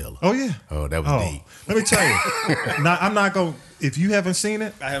drug dealer. Oh yeah. Oh, that was deep. Let me tell you. I'm not going. If you haven't seen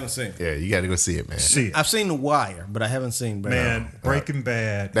it, I haven't seen it. Yeah, you got to go see it, man. See it. I've seen The Wire, but I haven't seen Breaking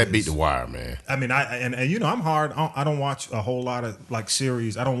Bad. That beat The Wire, man. I mean, I'm hard. I don't watch a whole lot of like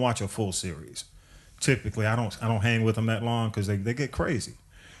series. I don't watch a full series. Typically, I don't hang with them that long because they get crazy.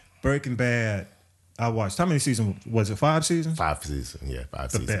 Breaking Bad. I watched. How many seasons was it? 5 seasons? 5 seasons. Yeah,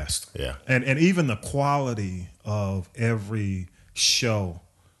 5 seasons. The best. Yeah. And even the quality of every show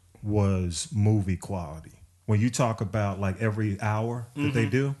was movie quality. When you talk about like every hour that they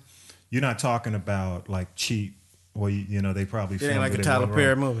do, you're not talking about like cheap. Well, they probably it ain't like a it Tyler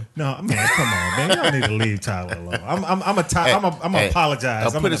Perry movie. No, man, come on, man. Y'all need to leave Tyler alone. I'm apologize.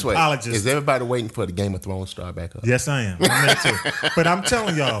 I'll I'm put an this way. apologist. Is everybody waiting for the Game of Thrones to start back up? Yes, I am. I'm there too. But I'm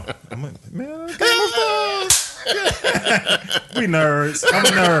telling y'all, man, Game of Thrones. We nerds. I'm a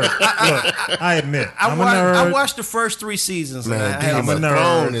nerd. Look, I admit, I'm a nerd. I watched the first 3 seasons. Man, Game of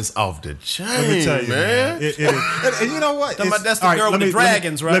Thrones is off the chain, let me tell you, man. It is. And you know what? That's the girl with the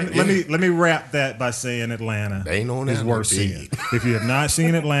dragons, right? Let me wrap that by saying Atlanta is worth seeing. If you have not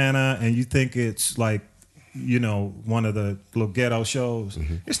seen Atlanta and you think it's like, one of the little ghetto shows,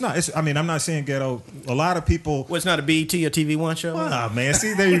 it's not. I'm not saying ghetto. A lot of people. Well, it's not a BET or TV One show? Ah, man.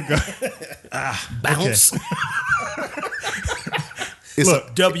 See, there you go. Bounce. Okay.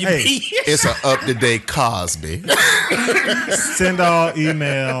 Look, WP. Hey, it's an up-to-date Cosby. Send all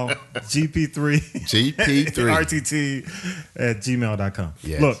email GP3 GP3 RTT@gmail.com.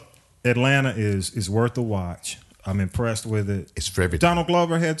 Yes. Look, Atlanta is worth a watch. I'm impressed with it. It's for everything. Donald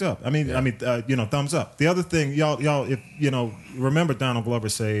Glover, heads up. Thumbs up. The other thing, y'all, if remember Donald Glover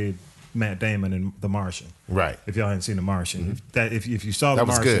saved Matt Damon in The Martian, right? If y'all hadn't seen The Martian, if you saw The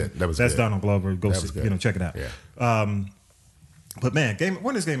Martian, good. That's Donald Glover. Go check it out. Yeah. But man,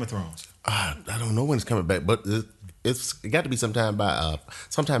 when is Game of Thrones? I don't know when it's coming back, but it's got to be sometime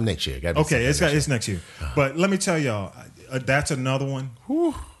next year. It's next year. But let me tell y'all, that's another one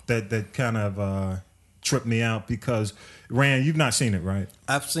that kind of tripped me out because Rand, you've not seen it, right?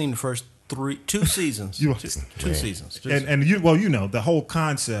 I've seen the first 2 seasons. Two seasons. And the whole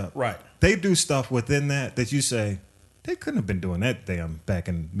concept. Right. They do stuff within that you say they couldn't have been doing that back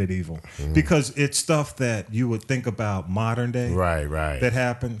in medieval because it's stuff that you would think about modern day. Right. That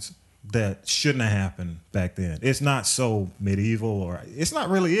happens that shouldn't have happened back then. It's not so medieval or it's not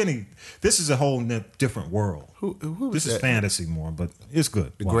really any. This is a whole different world. Who this is fantasy more, but it's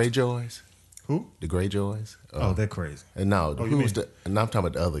good. The Greyjoys. Who? The Greyjoys. Oh, they're crazy. No, who was and I'm talking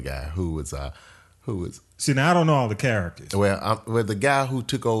about the other guy who was. See, now I don't know all the characters. Well, the guy who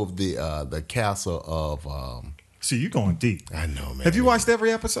took over the castle of. See, you going deep. I know, man. Have you watched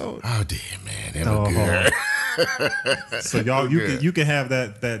every episode? Oh, damn, man. That was good. So y'all, you can have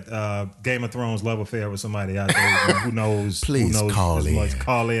that Game of Thrones love affair with somebody out there who knows. Please who knows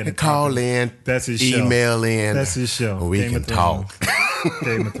call in. Call in. That's his show. Email in. That's his show. We Game can talk.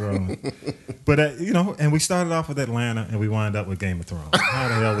 Game of Thrones. But and we started off with Atlanta and we wind up with Game of Thrones. How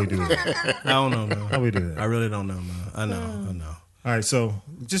the hell we do that? I don't know, man. How we do that? I really don't know, man. I know. All right, so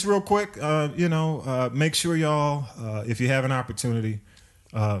just real quick, make sure y'all, if you have an opportunity,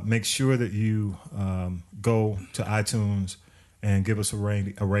 make sure that you go to iTunes and give us a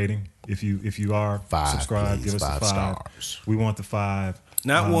rating. If you are 5, subscribed, please, give us 5 a 5 stars. We want the 5.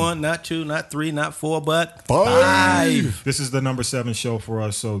 Not 1, not 2, not 3, not 4, but 5. This is the number 7 show for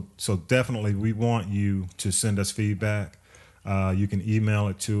us, so definitely we want you to send us feedback. You can email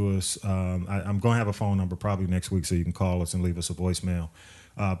it to us. I'm going to have a phone number probably next week, so you can call us and leave us a voicemail.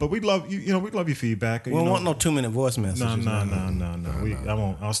 But we'd love you. We'd love your feedback. We don't want no 2-minute voice messages.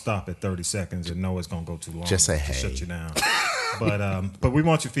 No. I'll stop at 30 seconds and know it's going to go too long. Just say to hey. shut you down. But we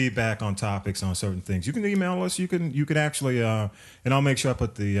want your feedback on topics, on certain things. You can email us. You can actually, and I'll make sure I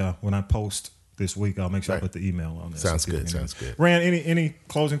put the when I post this week, I'll make sure I put the email on this. Sounds good. Sounds good. Rand, any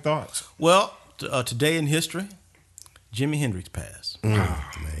closing thoughts? Well, today in history, Jimi Hendrix passed.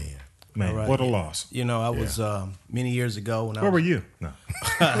 Man, right. What a loss. I was many years ago when Where were you? No.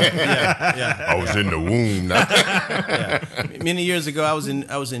 I was in the womb. Many years ago, I was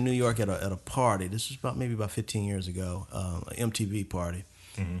in New York at a party. This was about 15 years ago, an MTV party,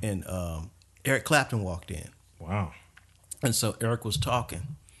 and Eric Clapton walked in. Wow. And so Eric was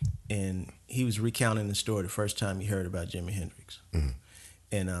talking, and he was recounting the story the first time he heard about Jimi Hendrix.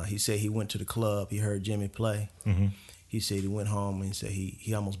 And he said he went to the club, he heard Jimmy play. He said he went home and he said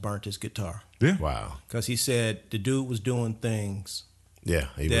he almost burnt his guitar. Yeah. Wow. Because he said the dude was doing things Yeah,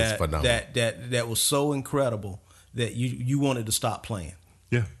 he was phenomenal. that was so incredible that you wanted to stop playing.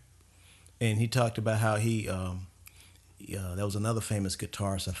 Yeah. And he talked about how there was another famous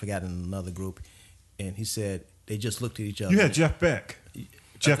guitarist, I forgot, in another group, and he said they just looked at each other. You had Jeff Beck.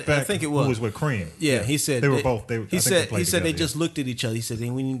 Jeff Beck, I think it was. who was with Cream. Yeah, he said they were both. He said they together, just looked at each other. He said they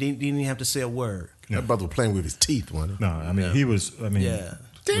didn't even have to say a word. That brother was playing with his teeth, wasn't he? No, I mean he was. I mean, Yeah.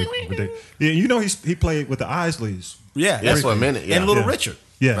 He played with the Isleys. Yeah, Yes, for a minute. Yeah. and Little Richard.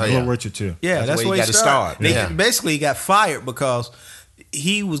 Yeah, Oh, Little yeah. Richard too. Yeah, that's where where he he got to started. start. Yeah. Basically, he got fired because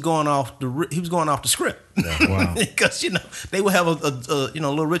he was going off the script. Wow. Because they would have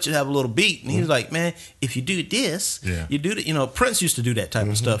Little Richard have a little beat, and he was like, man, if you do this, you do that. Prince used to do that type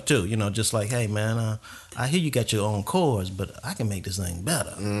of stuff too. Just like, hey man, I hear you got your own chords, but I can make this thing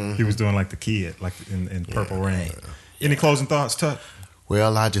better. He was doing like the kid, like in Purple Rain. Any closing thoughts, Tut?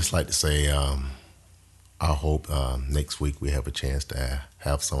 Well, I just like to say, I hope next week we have a chance to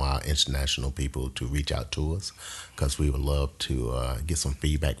have some of our international people to reach out to us, because we would love to get some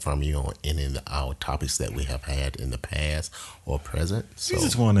feedback from you on any of our topics that we have had in the past or present. So, You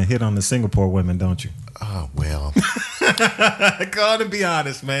just want to hit on the Singapore women, don't you? well, Go on and be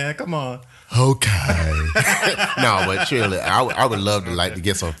honest, man. Come on. okay. No, but surely I would love to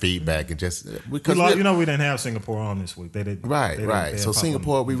get some feedback and just because we didn't have Singapore on this week. They did. Right. So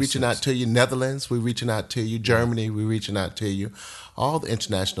Singapore, we're reaching out to you. Netherlands, we're reaching out to you. Germany, we're reaching out to you. All the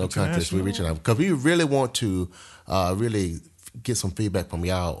international countries, we're reaching out because we really want to really get some feedback from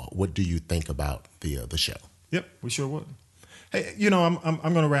y'all. What do you think about the show? Yep, we sure would. Hey,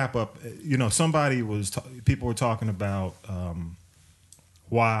 I'm going to wrap up. People were talking about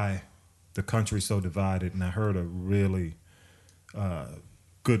why the country's so divided, and I heard a really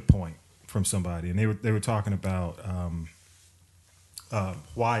good point from somebody, and they were talking about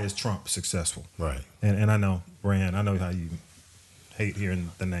why is Trump successful? Right. And I know, Rand, I know how you hate hearing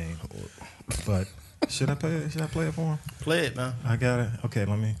the name, but should I play it for him? Play it, man. I got it. Okay,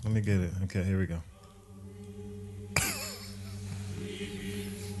 let me get it. Okay, here we go.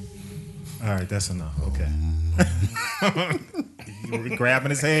 All right, that's enough. Okay. You were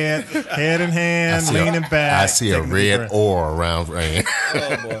grabbing his head in hand, leaning back. I see a red aura around Rand.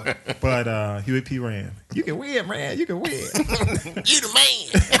 Oh boy. But Huey P. Rand, you can win, Rand. You can win. You the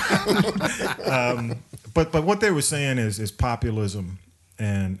man. But what they were saying is populism,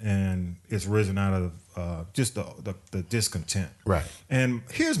 and it's risen out of just the discontent. Right. And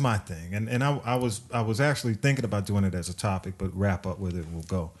here's my thing, and I was actually thinking about doing it as a topic, but wrap up with it. We'll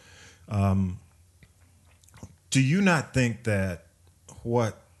go. Do you not think that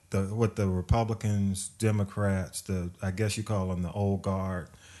what the Republicans, Democrats, I guess you call them the old guard,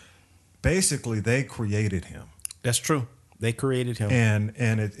 basically they created him? That's true. They created him. And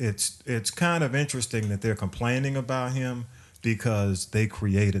it's kind of interesting that they're complaining about him because they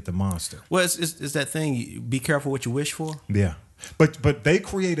created the monster. Well, it's that thing. Be careful what you wish for. Yeah, but they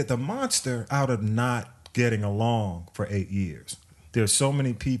created the monster out of not getting along for 8 years. There's so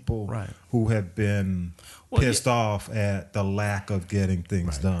many people who have been pissed off at the lack of getting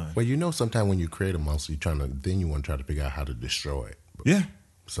things done. Well, sometimes when you create a monster, you want to try to figure out how to destroy it. Yeah.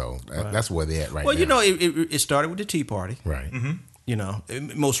 So that's where they're at right now. Well, it started with the Tea Party. Right.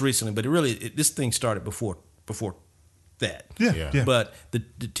 Mm-hmm. Most recently, but this thing started before that. Yeah. But the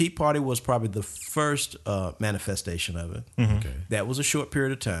Tea Party was probably the first manifestation of it. Mm-hmm. Okay. That was a short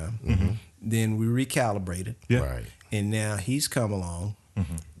period of time. Mm-hmm. Then we recalibrated. Yeah. Right. And now he's come along,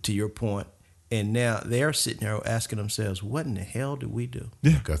 to your point, And now they're sitting there asking themselves, what in the hell did we do?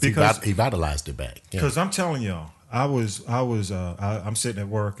 Yeah, because he vitalized it back. Because I'm telling y'all, I'm sitting at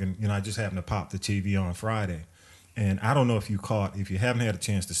work, and I just happened to pop the TV on Friday, and I don't know if you haven't had a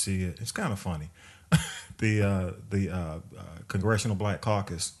chance to see it. It's kind of funny. the Congressional Black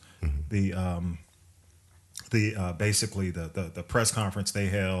Caucus, basically the press conference they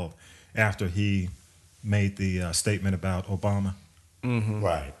held after he made the statement about Obama. Mm-hmm.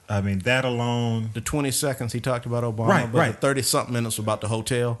 Right. I mean, that alone. The 20 seconds he talked about Obama, right. The 30-something minutes about the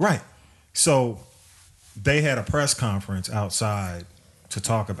hotel. Right. So they had a press conference outside to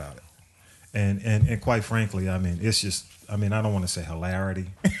talk about it. And quite frankly, I mean, it's just, I don't want to say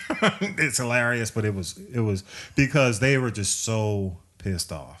hilarity. It's hilarious, but it was because they were just so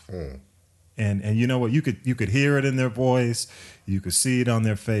pissed off. And you know what? You could hear it in their voice. You could see it on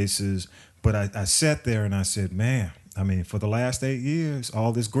their faces. But I sat there and I said, man, for the last 8 years,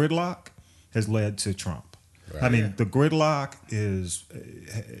 all this gridlock has led to Trump. Right. The gridlock is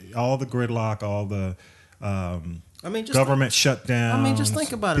all the government shutdown. Just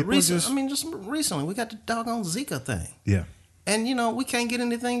think about it. Just recently, we got the doggone Zika thing. Yeah. And, we can't get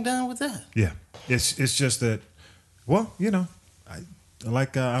anything done with that. Yeah. It's just that, well, I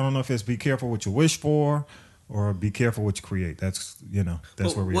don't know if it's be careful what you wish for or be careful what you create. That's where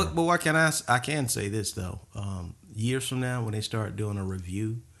we are. But what can I can say this, though. Years from now, when they start doing a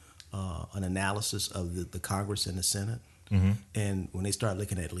review, an analysis of the Congress and the Senate, mm-hmm. and when they start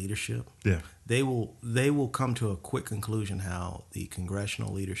looking at leadership, they will come to a quick conclusion how the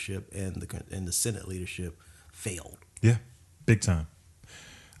congressional leadership and the Senate leadership failed. Yeah, big time.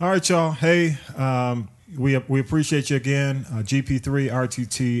 All right, y'all. Hey, we appreciate you again.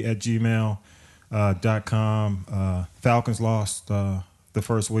 gp3rtt@gmail.com. Falcons lost the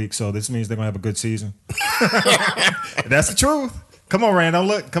first week, so this means they're gonna have a good season. That's the truth. Come on, Rand.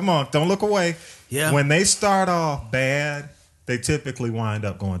 Don't look away. Yeah. When they start off bad, they typically wind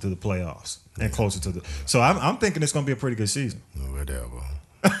up going to the playoffs and closer to the. So I'm thinking it's gonna be a pretty good season. Whatever.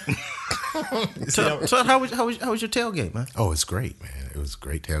 So how was your tailgate, man? Oh, it's great, man. It was a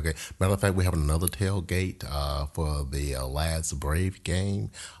great tailgate. Matter of fact, we have another tailgate for the last Brave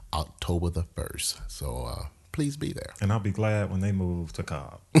game, October the 1st. So please be there. And I'll be glad when they move to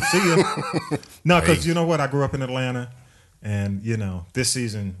Cobb. See ya. No, because you know what? I grew up in Atlanta, and this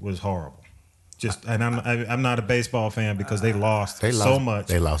season was horrible. I'm not a baseball fan because they lost so much.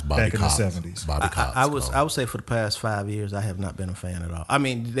 They lost Bobby back Cox. in the 70s. Bobby Cox. I would say for the past 5 years, I have not been a fan at all.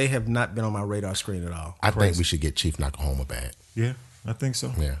 They have not been on my radar screen at all. I think we should get Chief Nakahoma back. Yeah, I think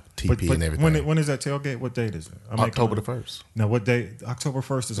so. Yeah, TP and everything. When is that tailgate? What date is it? October the 1st. No, what date? October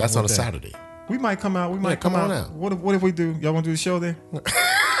 1st is. That's on a Saturday. We might come out. Come on out. What if we do? Y'all want to do the show then?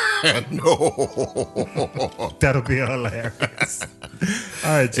 No. That'll be hilarious. All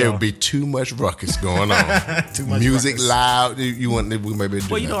right, y'all. It'll be too much ruckus going on. Too much music ruckus. Loud. We maybe do.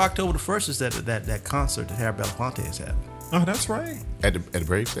 Well, October the 1st is that concert that Harry Belafonte is having. Oh, that's right. At the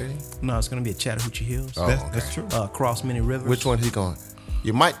Brave Stadium? No, it's going to be at Chattahoochee Hills. Oh, that's true. Across many rivers. Which one he going?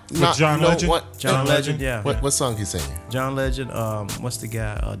 You might with not John know Legend. what. John Legend, yeah. What song he singing? John Legend. What's the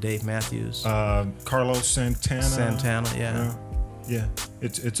guy? Dave Matthews. Carlos Santana. Yeah. Yeah.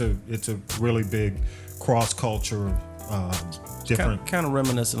 It's a really big cross culture. Different. Kind of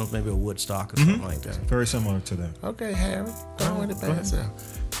reminiscent of maybe a Woodstock or something like that. Very similar to that. Okay, Harry. Don't want to pass out.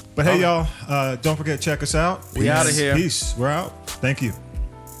 But hey, y'all, don't forget to check us out. We out of here. Peace. We're out. Thank you.